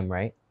on time,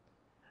 right?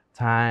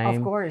 Time.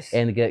 Of course.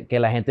 And que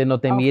la gente no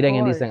te miren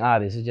and dicen,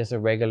 this is just a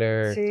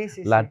regular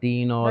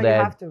Latino. No, that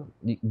you have to.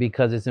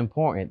 Because it's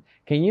important.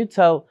 Can you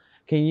tell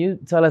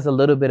us a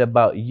little bit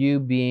about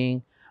you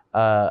being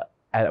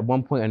at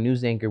one point a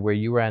news anchor where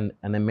you were on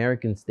an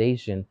American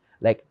station,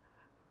 like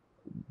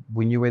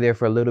when you were there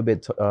for a little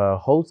bit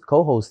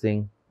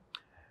co-hosting,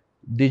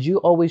 did you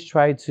always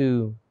try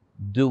to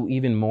do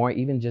even more,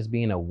 even just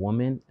being a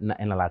woman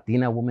and a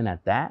Latina woman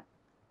at that?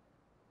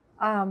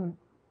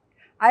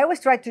 I always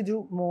tried to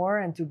do more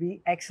and to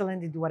be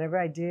excellent in whatever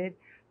I did,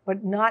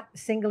 but not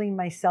singling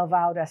myself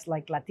out as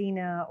like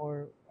Latina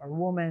or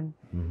woman,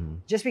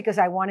 just because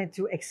I wanted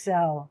to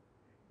excel.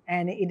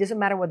 And it doesn't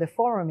matter what the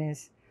forum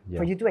is.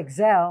 For you to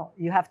excel,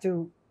 you have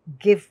to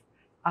give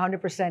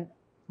 100%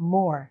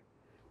 more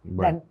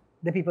Right. than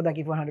the people that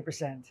give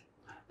 100%.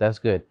 That's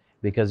good,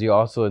 because you're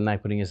also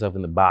not putting yourself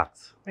in the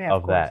box Yeah,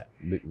 of that.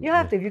 You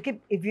have to.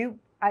 If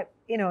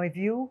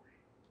you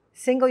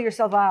single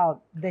yourself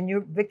out, then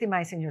you're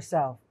victimizing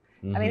yourself.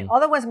 I mean,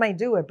 other ones might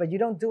do it, but you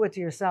don't do it to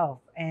yourself.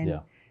 And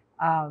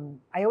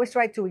I always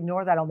try to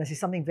ignore that unless it's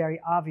something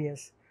very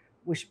obvious,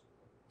 which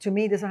to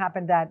me doesn't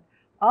happen that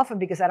often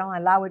because I don't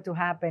allow it to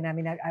happen. I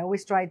mean, I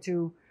always try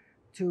to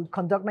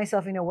conduct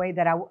myself in a way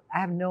that I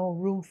have no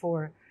room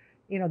for,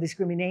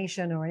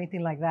 discrimination or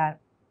anything like that.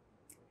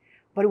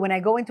 But when I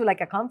go into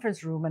like a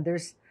conference room and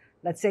there's,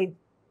 let's say,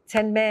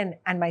 10 men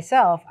and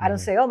myself, I don't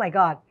say, oh my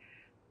God,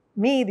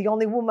 me, the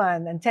only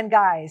woman, and 10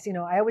 guys.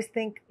 I always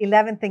think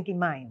 11 thinking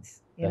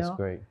minds. That's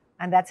great.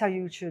 And that's how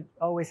you should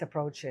always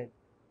approach it.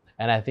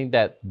 And I think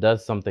that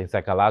does something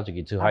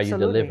psychologically to how you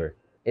deliver.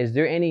 Is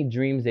there any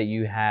dreams that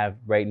you have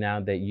right now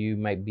that you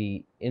might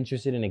be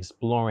interested in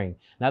exploring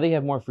now that you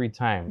have more free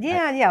time?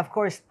 Yeah, of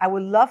course. I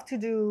would love to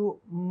do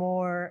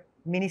more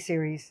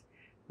miniseries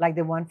like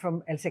the one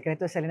from El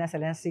Secreto de Selena,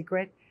 Selena's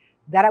Secret.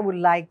 That I would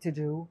like to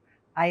do.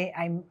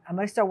 I'm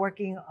going to start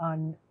working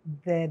on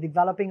the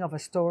developing of a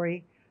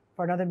story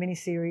for another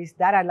miniseries.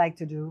 That I'd like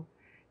to do.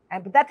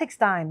 But that takes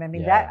time. I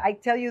mean, that I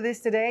tell you this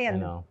today,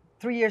 and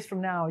 3 years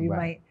from now, you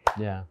might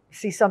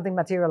see something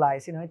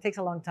materialize. It takes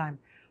a long time.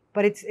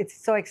 But it's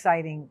so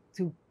exciting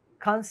to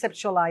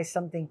conceptualize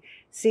something,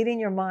 see it in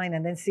your mind,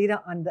 and then see it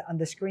on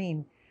the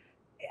screen,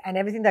 and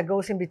everything that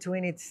goes in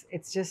between.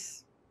 It's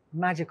just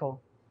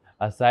magical.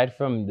 Aside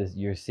from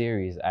your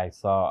series, I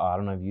saw, I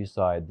don't know if you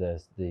saw it,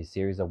 the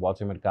series of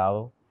Walter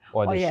Mercado,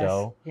 or the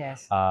show.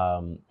 Yes.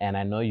 And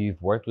I know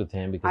you've worked with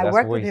him because I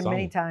worked with him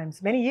many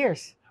times, many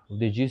years.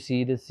 Did you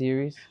see the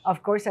series?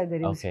 Of course I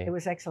did. It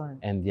was excellent.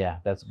 And yeah,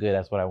 that's good.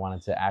 That's what I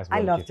wanted to ask.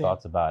 What were your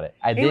thoughts about it?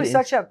 He was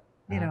such a,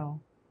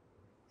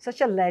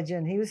 such a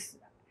legend. He was,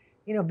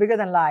 bigger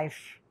than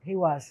life. He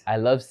was. I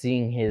love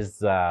seeing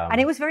his... and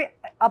he was very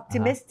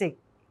optimistic,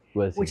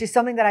 which is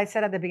something that I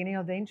said at the beginning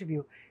of the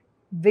interview.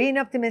 Being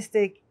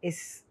optimistic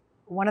is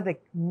one of the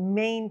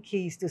main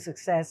keys to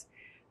success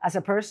as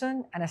a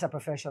person and as a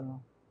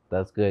professional.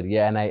 That's good.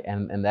 Yeah,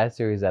 and that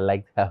series, I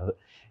liked how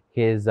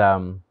his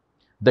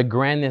the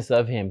grandness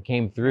of him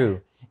came through,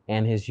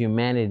 and his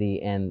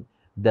humanity and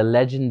the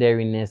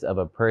legendariness of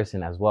a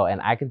person as well.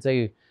 And I can tell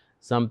you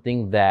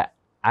something that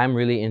I'm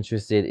really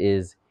interested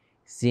is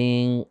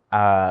seeing,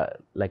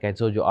 like I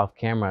told you off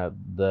camera,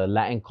 the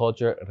Latin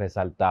culture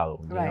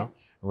resaltado,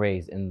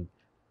 raised, and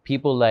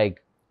people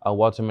like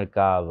Walter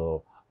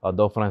Mercado,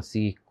 Don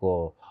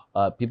Francisco,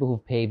 people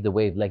who've paved the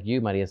way, like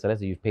you, Maria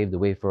Celeste, you've paved the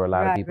way for a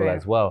lot of people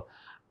as well.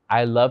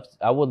 I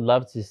would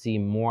love to see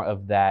more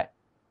of that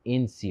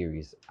in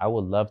series. I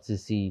would love to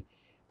see,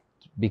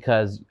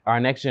 because our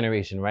next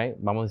generation, right?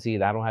 Vamos a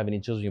decir, I don't have any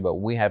children, but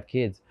we have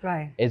kids.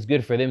 Right. It's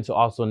good for them to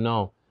also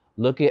know,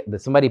 look at that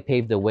somebody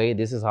paved the way.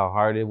 This is how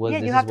hard it was. Yeah,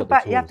 you have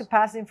to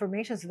pass the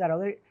information so that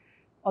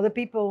other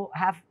people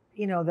have,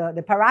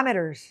 the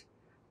parameters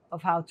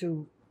of how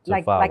to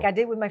like I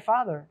did with my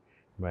father.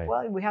 Right.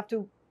 Well, we have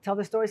to tell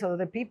the story so that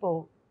other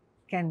people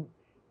can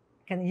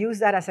use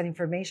that as an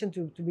information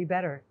to be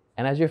better.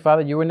 And as your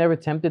father, you were never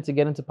tempted to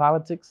get into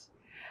politics?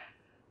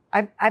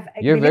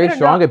 You're very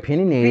strong,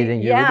 opinionated,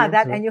 and you're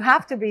really and you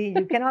have to be.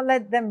 You cannot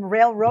let them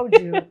railroad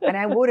you, and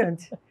I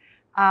wouldn't.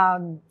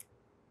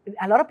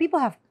 A lot of people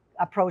have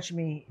approached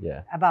me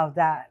about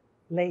that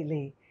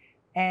lately,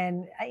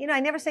 and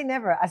I never say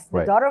never. As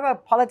the daughter of a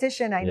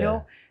politician, I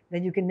know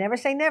that you can never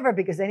say never,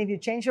 because then if you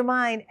change your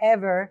mind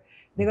ever,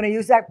 they're going to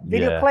use that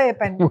video clip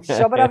and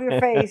shove it off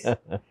your face.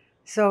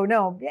 So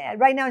no,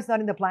 right now it's not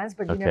in the plans,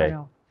 but you never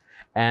know.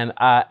 And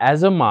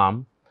as a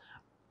mom,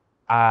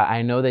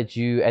 I know that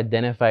you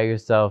identify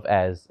yourself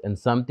as, in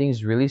some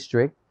things, really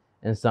strict,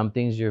 and some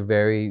things you're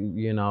very,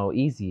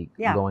 easy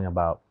going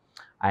about.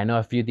 I know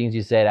a few things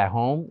you said at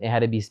home, it had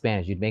to be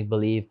Spanish. You'd make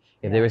believe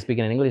if they were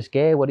speaking in English,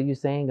 ¿qué? What are you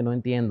saying? No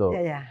entiendo.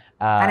 Yeah.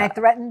 And I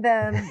threatened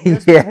them, you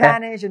don't speak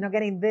Spanish, you're not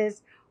getting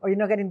this, or you're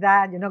not getting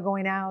that, you're not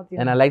going out.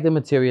 And I like the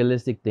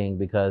materialistic thing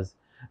because,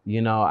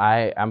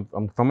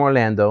 I'm from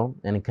Orlando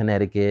and in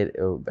Connecticut.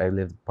 I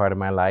lived part of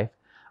my life.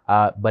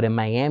 But in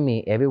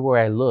Miami,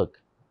 everywhere I look,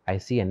 I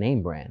see a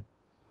name brand.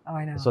 Oh,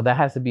 I know. So that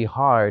has to be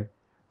hard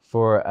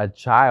for a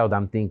child,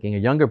 I'm thinking, a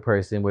younger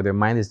person where their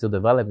mind is still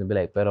developed, and be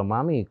like, pero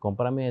mami,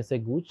 cómprame ese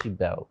Gucci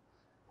belt.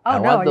 Oh,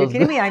 no, are you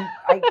kidding me?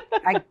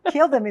 I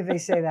kill them if they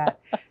say that.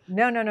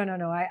 No.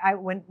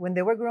 When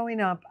they were growing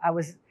up,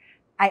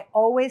 I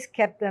always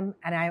kept them,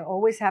 and I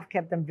always have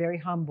kept them very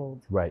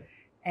humbled. Right.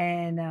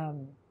 And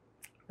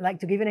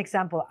like, to give you an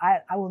example,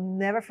 I will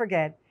never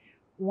forget,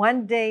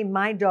 one day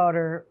my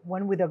daughter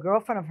went with a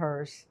girlfriend of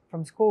hers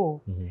from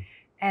school,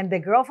 and the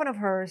girlfriend of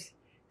hers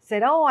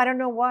said, oh, I don't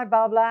know what,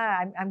 blah,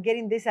 blah. I'm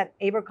getting this at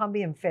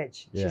Abercrombie and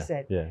Fitch, she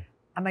said. Yeah.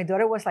 And my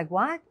daughter was like,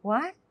 what?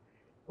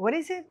 What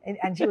is it?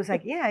 And she was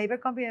like, yeah,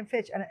 Abercrombie and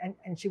Fitch.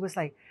 And she was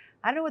like,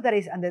 I don't know what that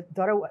is. And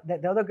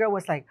the other girl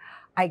was like,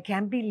 I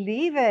can't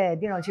believe it.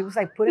 She was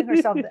like putting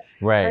herself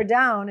her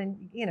down.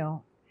 And,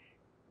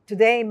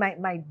 today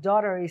my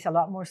daughter is a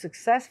lot more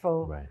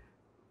successful Right.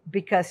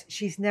 because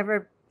she's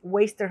never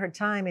wasted her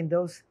time in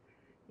those,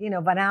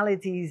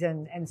 banalities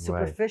and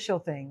superficial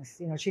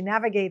things. She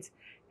navigates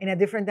in a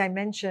different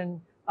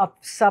dimension of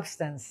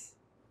substance.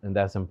 And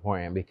that's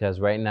important because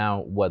right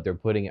now, what they're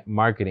putting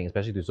marketing,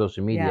 especially through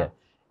social media,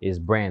 is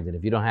brands. And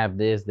if you don't have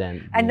this,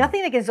 then and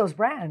nothing against those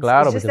brands.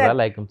 Claro, it's just because I that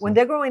like them too. when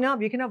they're growing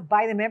up, you cannot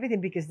buy them everything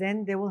because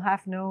then they will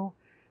have no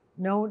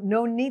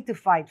need to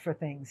fight for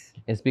things.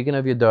 And speaking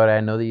of your daughter,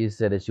 I know that you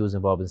said that she was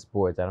involved in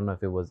sports. I don't know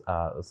if it was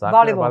soccer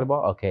Volleyball. or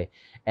volleyball. Okay,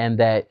 and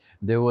that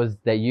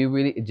you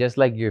really, just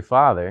like your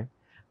father,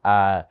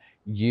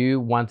 you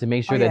want to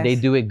make sure that they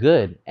do it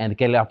good, and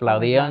que le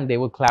aplaudían. They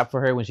would clap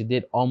for her when she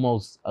did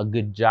almost a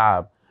good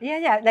job.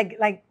 Yeah.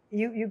 Like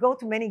you go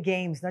to many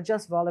games, not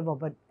just volleyball,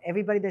 but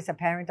everybody that's a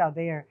parent out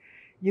there.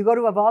 You go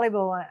to a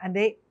volleyball and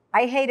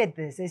I hated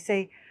this. They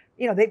say,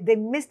 they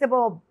miss the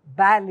ball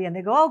badly and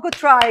they go, oh, good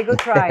try, good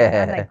try.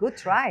 I'm like, good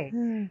try.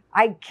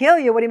 I kill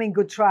you. What do you mean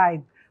good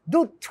try?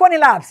 Do 20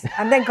 laps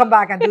and then come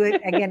back and do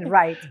it again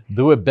right.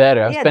 Do it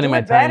better. I'm spending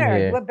my time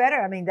here. Do it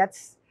better. I mean,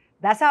 that's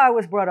how I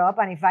was brought up.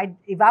 And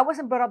if I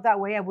wasn't brought up that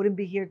way, I wouldn't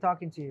be here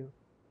talking to you.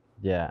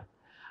 Yeah.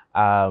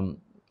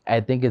 I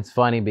think it's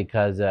funny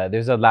because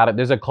there's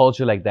a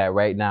culture like that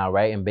right now,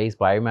 right? In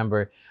baseball. I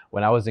remember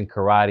when I was in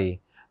karate,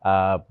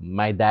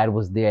 my dad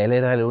was there. Él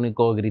era el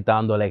único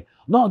gritando like,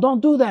 no, don't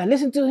do that.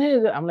 Listen to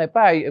him. I'm like,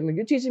 Pa,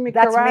 you're teaching me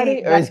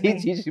karate? Or is he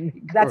teaching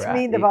me karate? That's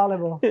me in the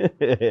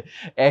volleyball.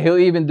 And he'll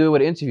even do it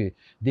with an interview.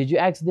 Did you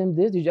ask them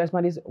this? Did you ask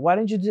my this? Why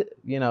didn't you do,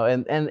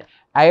 and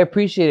I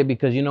appreciate it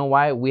because you know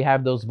why? We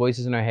have those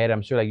voices in our head.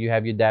 I'm sure like you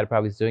have your dad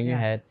probably still in your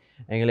head.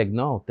 And you're like,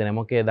 no,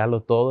 tenemos que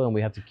darlo todo and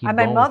we have to keep going.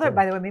 And my mother,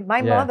 by the way,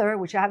 my mother,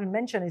 which I haven't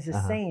mentioned, is the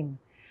same.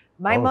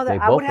 My mother,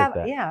 I would have,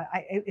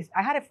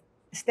 I had a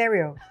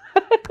stereo.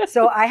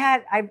 So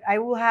I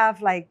will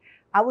have like,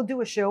 I would do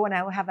a show and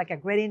I would have like a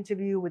great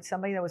interview with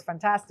somebody that was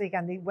fantastic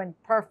and it went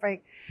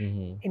perfect.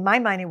 Mm-hmm. In my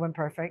mind, it went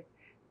perfect.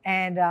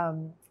 And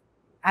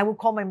I would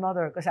call my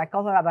mother because I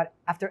called her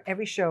after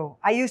every show.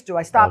 I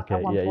stopped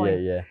at one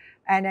point. Yeah.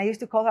 And I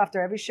used to call her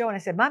after every show and I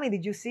said, Mommy,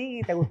 did you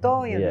see? ¿Te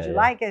gustó? Did you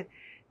like it?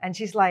 And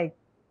she's like,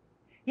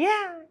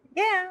 yeah,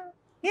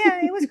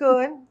 it was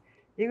good.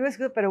 It was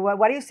good. But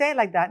why do you say it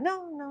like that?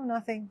 No,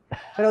 nothing.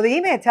 Pero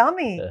dime, tell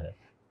me.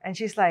 And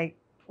she's like,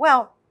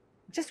 well,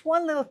 just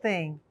one little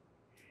thing.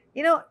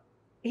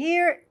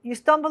 Here you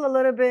stumble a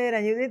little bit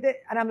and you did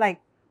it. And I'm like,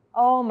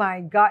 oh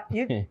my God.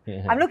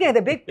 I'm looking at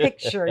the big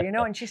picture,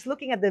 and she's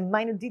looking at the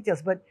minor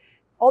details. But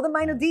all the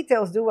minor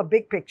details do a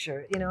big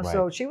picture, Right.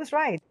 So she was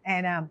right.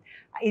 And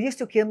it used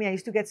to kill me. I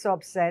used to get so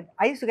upset.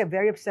 I used to get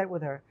very upset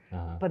with her.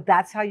 But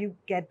that's how you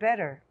get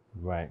better.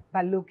 Right.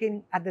 By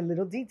looking at the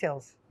little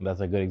details.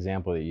 That's a good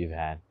example that you've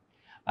had.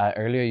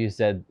 Earlier, you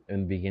said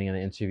in the beginning of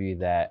the interview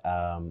that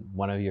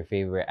one of your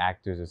favorite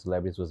actors or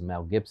celebrities was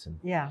Mel Gibson.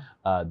 Yeah.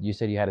 You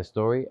said you had a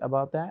story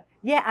about that?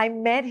 Yeah, I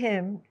met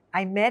him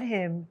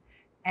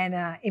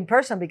and in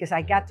person because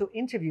I got to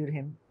interview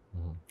him.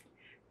 Mm-hmm.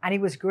 And he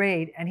was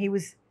great. And he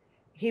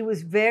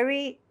was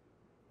very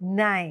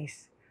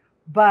nice.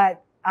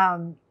 But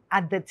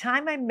at the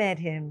time I met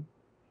him,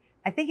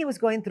 I think he was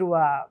going through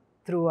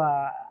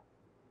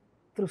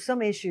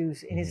some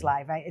issues in his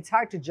life. It's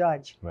hard to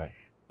judge. Right.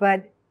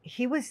 But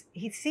he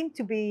seemed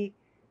to be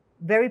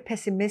very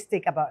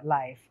pessimistic about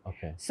life.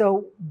 Okay.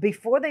 So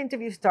before the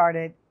interview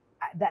started,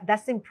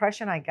 that's the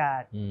impression I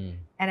got. And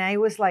I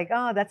was like,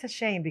 oh, that's a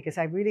shame because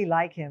I really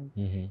like him.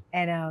 Mm-hmm.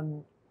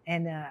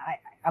 And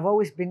I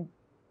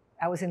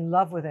was in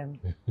love with him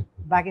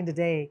back in the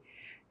day.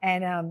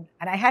 And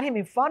I had him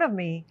in front of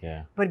me,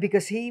 but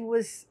because he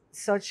was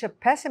such a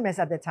pessimist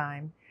at the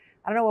time,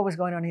 I don't know what was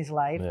going on in his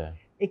life. Yeah.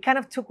 It kind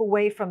of took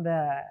away from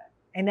the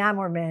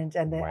enamorment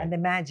and the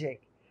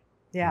magic.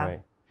 Yeah.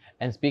 Right.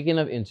 And speaking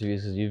of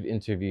interviews, because you've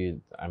interviewed,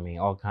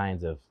 all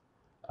kinds of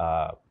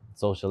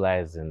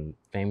socialized and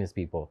famous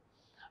people.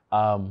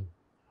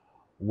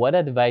 What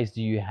advice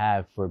do you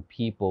have for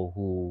people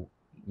who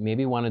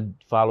maybe want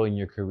to follow in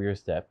your career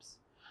steps,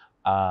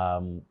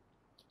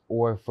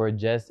 or for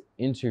just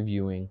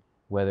interviewing,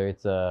 whether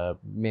it's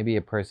maybe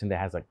a person that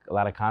has a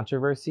lot of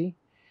controversy,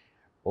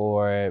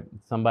 or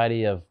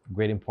somebody of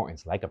great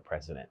importance, like a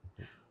president?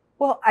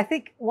 Well, I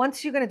think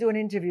once you're going to do an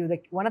interview,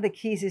 one of the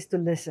keys is to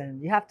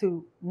listen. You have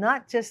to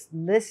not just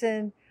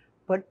listen,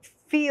 but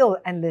feel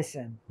and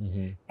listen.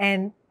 Mm-hmm.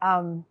 And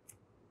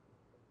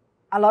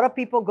a lot of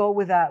people go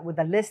with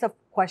a list of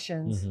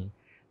questions, mm-hmm.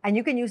 and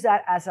you can use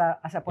that as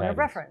a point of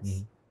reference.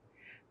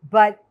 Mm-hmm.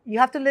 But you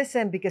have to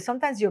listen because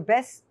sometimes your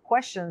best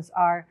questions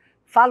are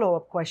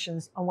follow-up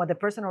questions on what the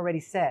person already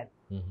said.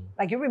 Mm-hmm.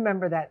 Like you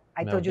remember that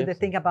I told you the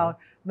thing about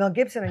Mel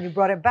Gibson and you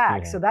brought it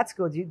back. Yeah. So that's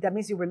good. That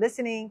means you were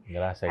listening.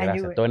 Gracias.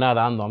 Estoy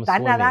nadando. I'm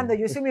swimming. Nadando.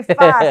 You're swimming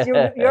fast.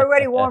 You're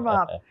already warm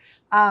up.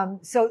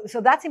 So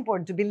that's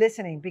important to be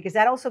listening because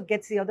that also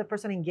gets the other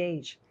person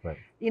engaged. Right.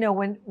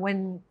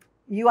 When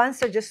you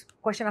answer just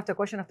question after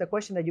question after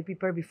question that you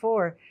prepared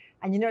before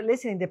and you're not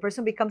listening, the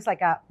person becomes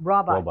like a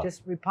robot.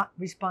 Just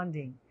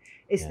responding.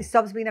 It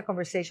stops being a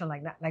conversation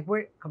like that, like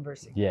we're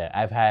conversing. Yeah,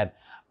 I've had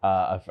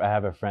I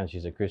have a friend,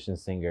 she's a Christian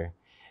singer,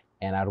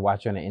 and I'd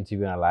watch her in an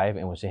interview on live,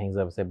 and when she hangs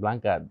up, I say,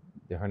 Blanca,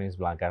 her name's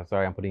Blanca. I'm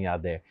sorry, I'm putting you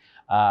out there.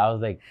 I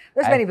was like,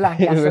 there's many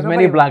Blancas. There's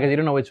many Blancas. You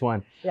don't know which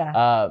one.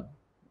 Yeah.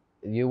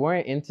 You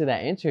weren't into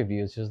that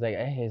interview. She was like,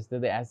 hey, still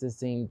they ask the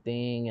same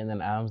thing, and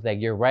then I was like,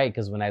 you're right,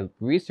 because when I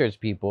research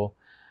people,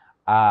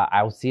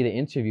 I'll see the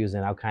interviews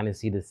and I'll kind of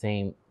see the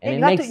same, and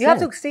you have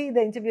to see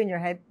the interview in your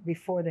head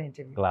before the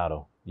interview.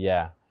 Claro,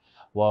 yeah.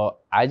 Well,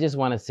 I just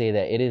want to say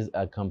that it is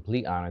a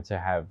complete honor to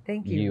have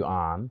you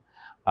on.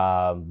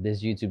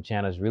 This YouTube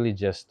channel is really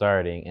just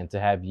starting, and to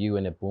have you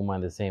and the Puma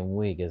in the same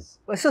week is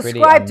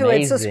subscribe to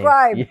it.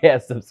 Subscribe. Yeah,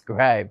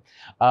 subscribe.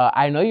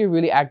 I know you're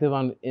really active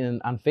on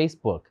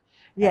Facebook.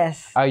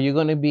 Yes. Are you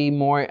going to be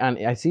more on?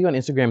 I see you on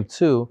Instagram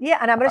too. Yeah,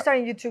 and I'm going to start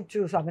on YouTube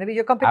too. So I'm going to be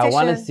your competition. I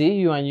want to see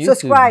you on YouTube.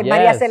 Subscribe. Yes.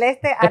 Maria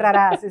Celeste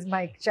Arraras is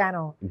my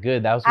channel.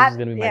 Good. That was going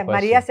to be my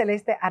question. Maria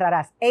Celeste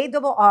Arraras.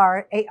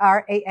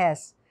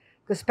 Arraras.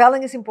 Because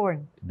spelling is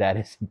important. That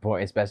is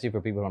important, especially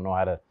for people who don't know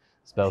how to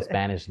spell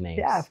Spanish names.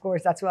 Yeah, of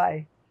course. That's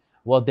why.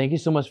 Well, thank you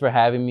so much for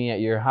having me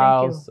at your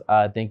house.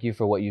 Thank you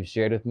for what you've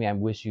shared with me. I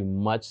wish you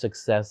much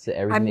success to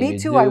everything that you do. Me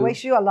too. I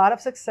wish you a lot of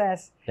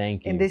success.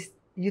 Thank you. In this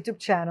YouTube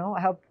channel.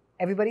 I hope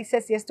everybody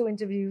says yes to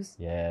interviews.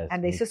 Yes.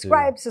 And they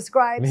subscribe.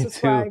 Me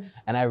too.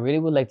 And I really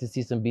would like to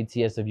see some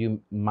BTS of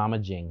you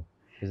momaging.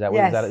 Is that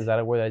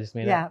a word I just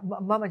made up? Yeah,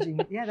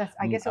 momaging. Yeah, that's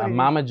I guess what it is.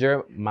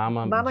 Momager,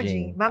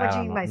 momaging,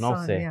 my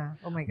son. Yeah.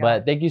 Oh my God.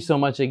 But thank you so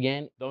much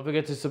again. Don't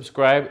forget to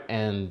subscribe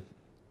and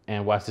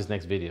watch this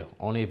next video.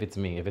 Only if it's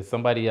me. If it's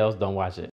somebody else, don't watch it.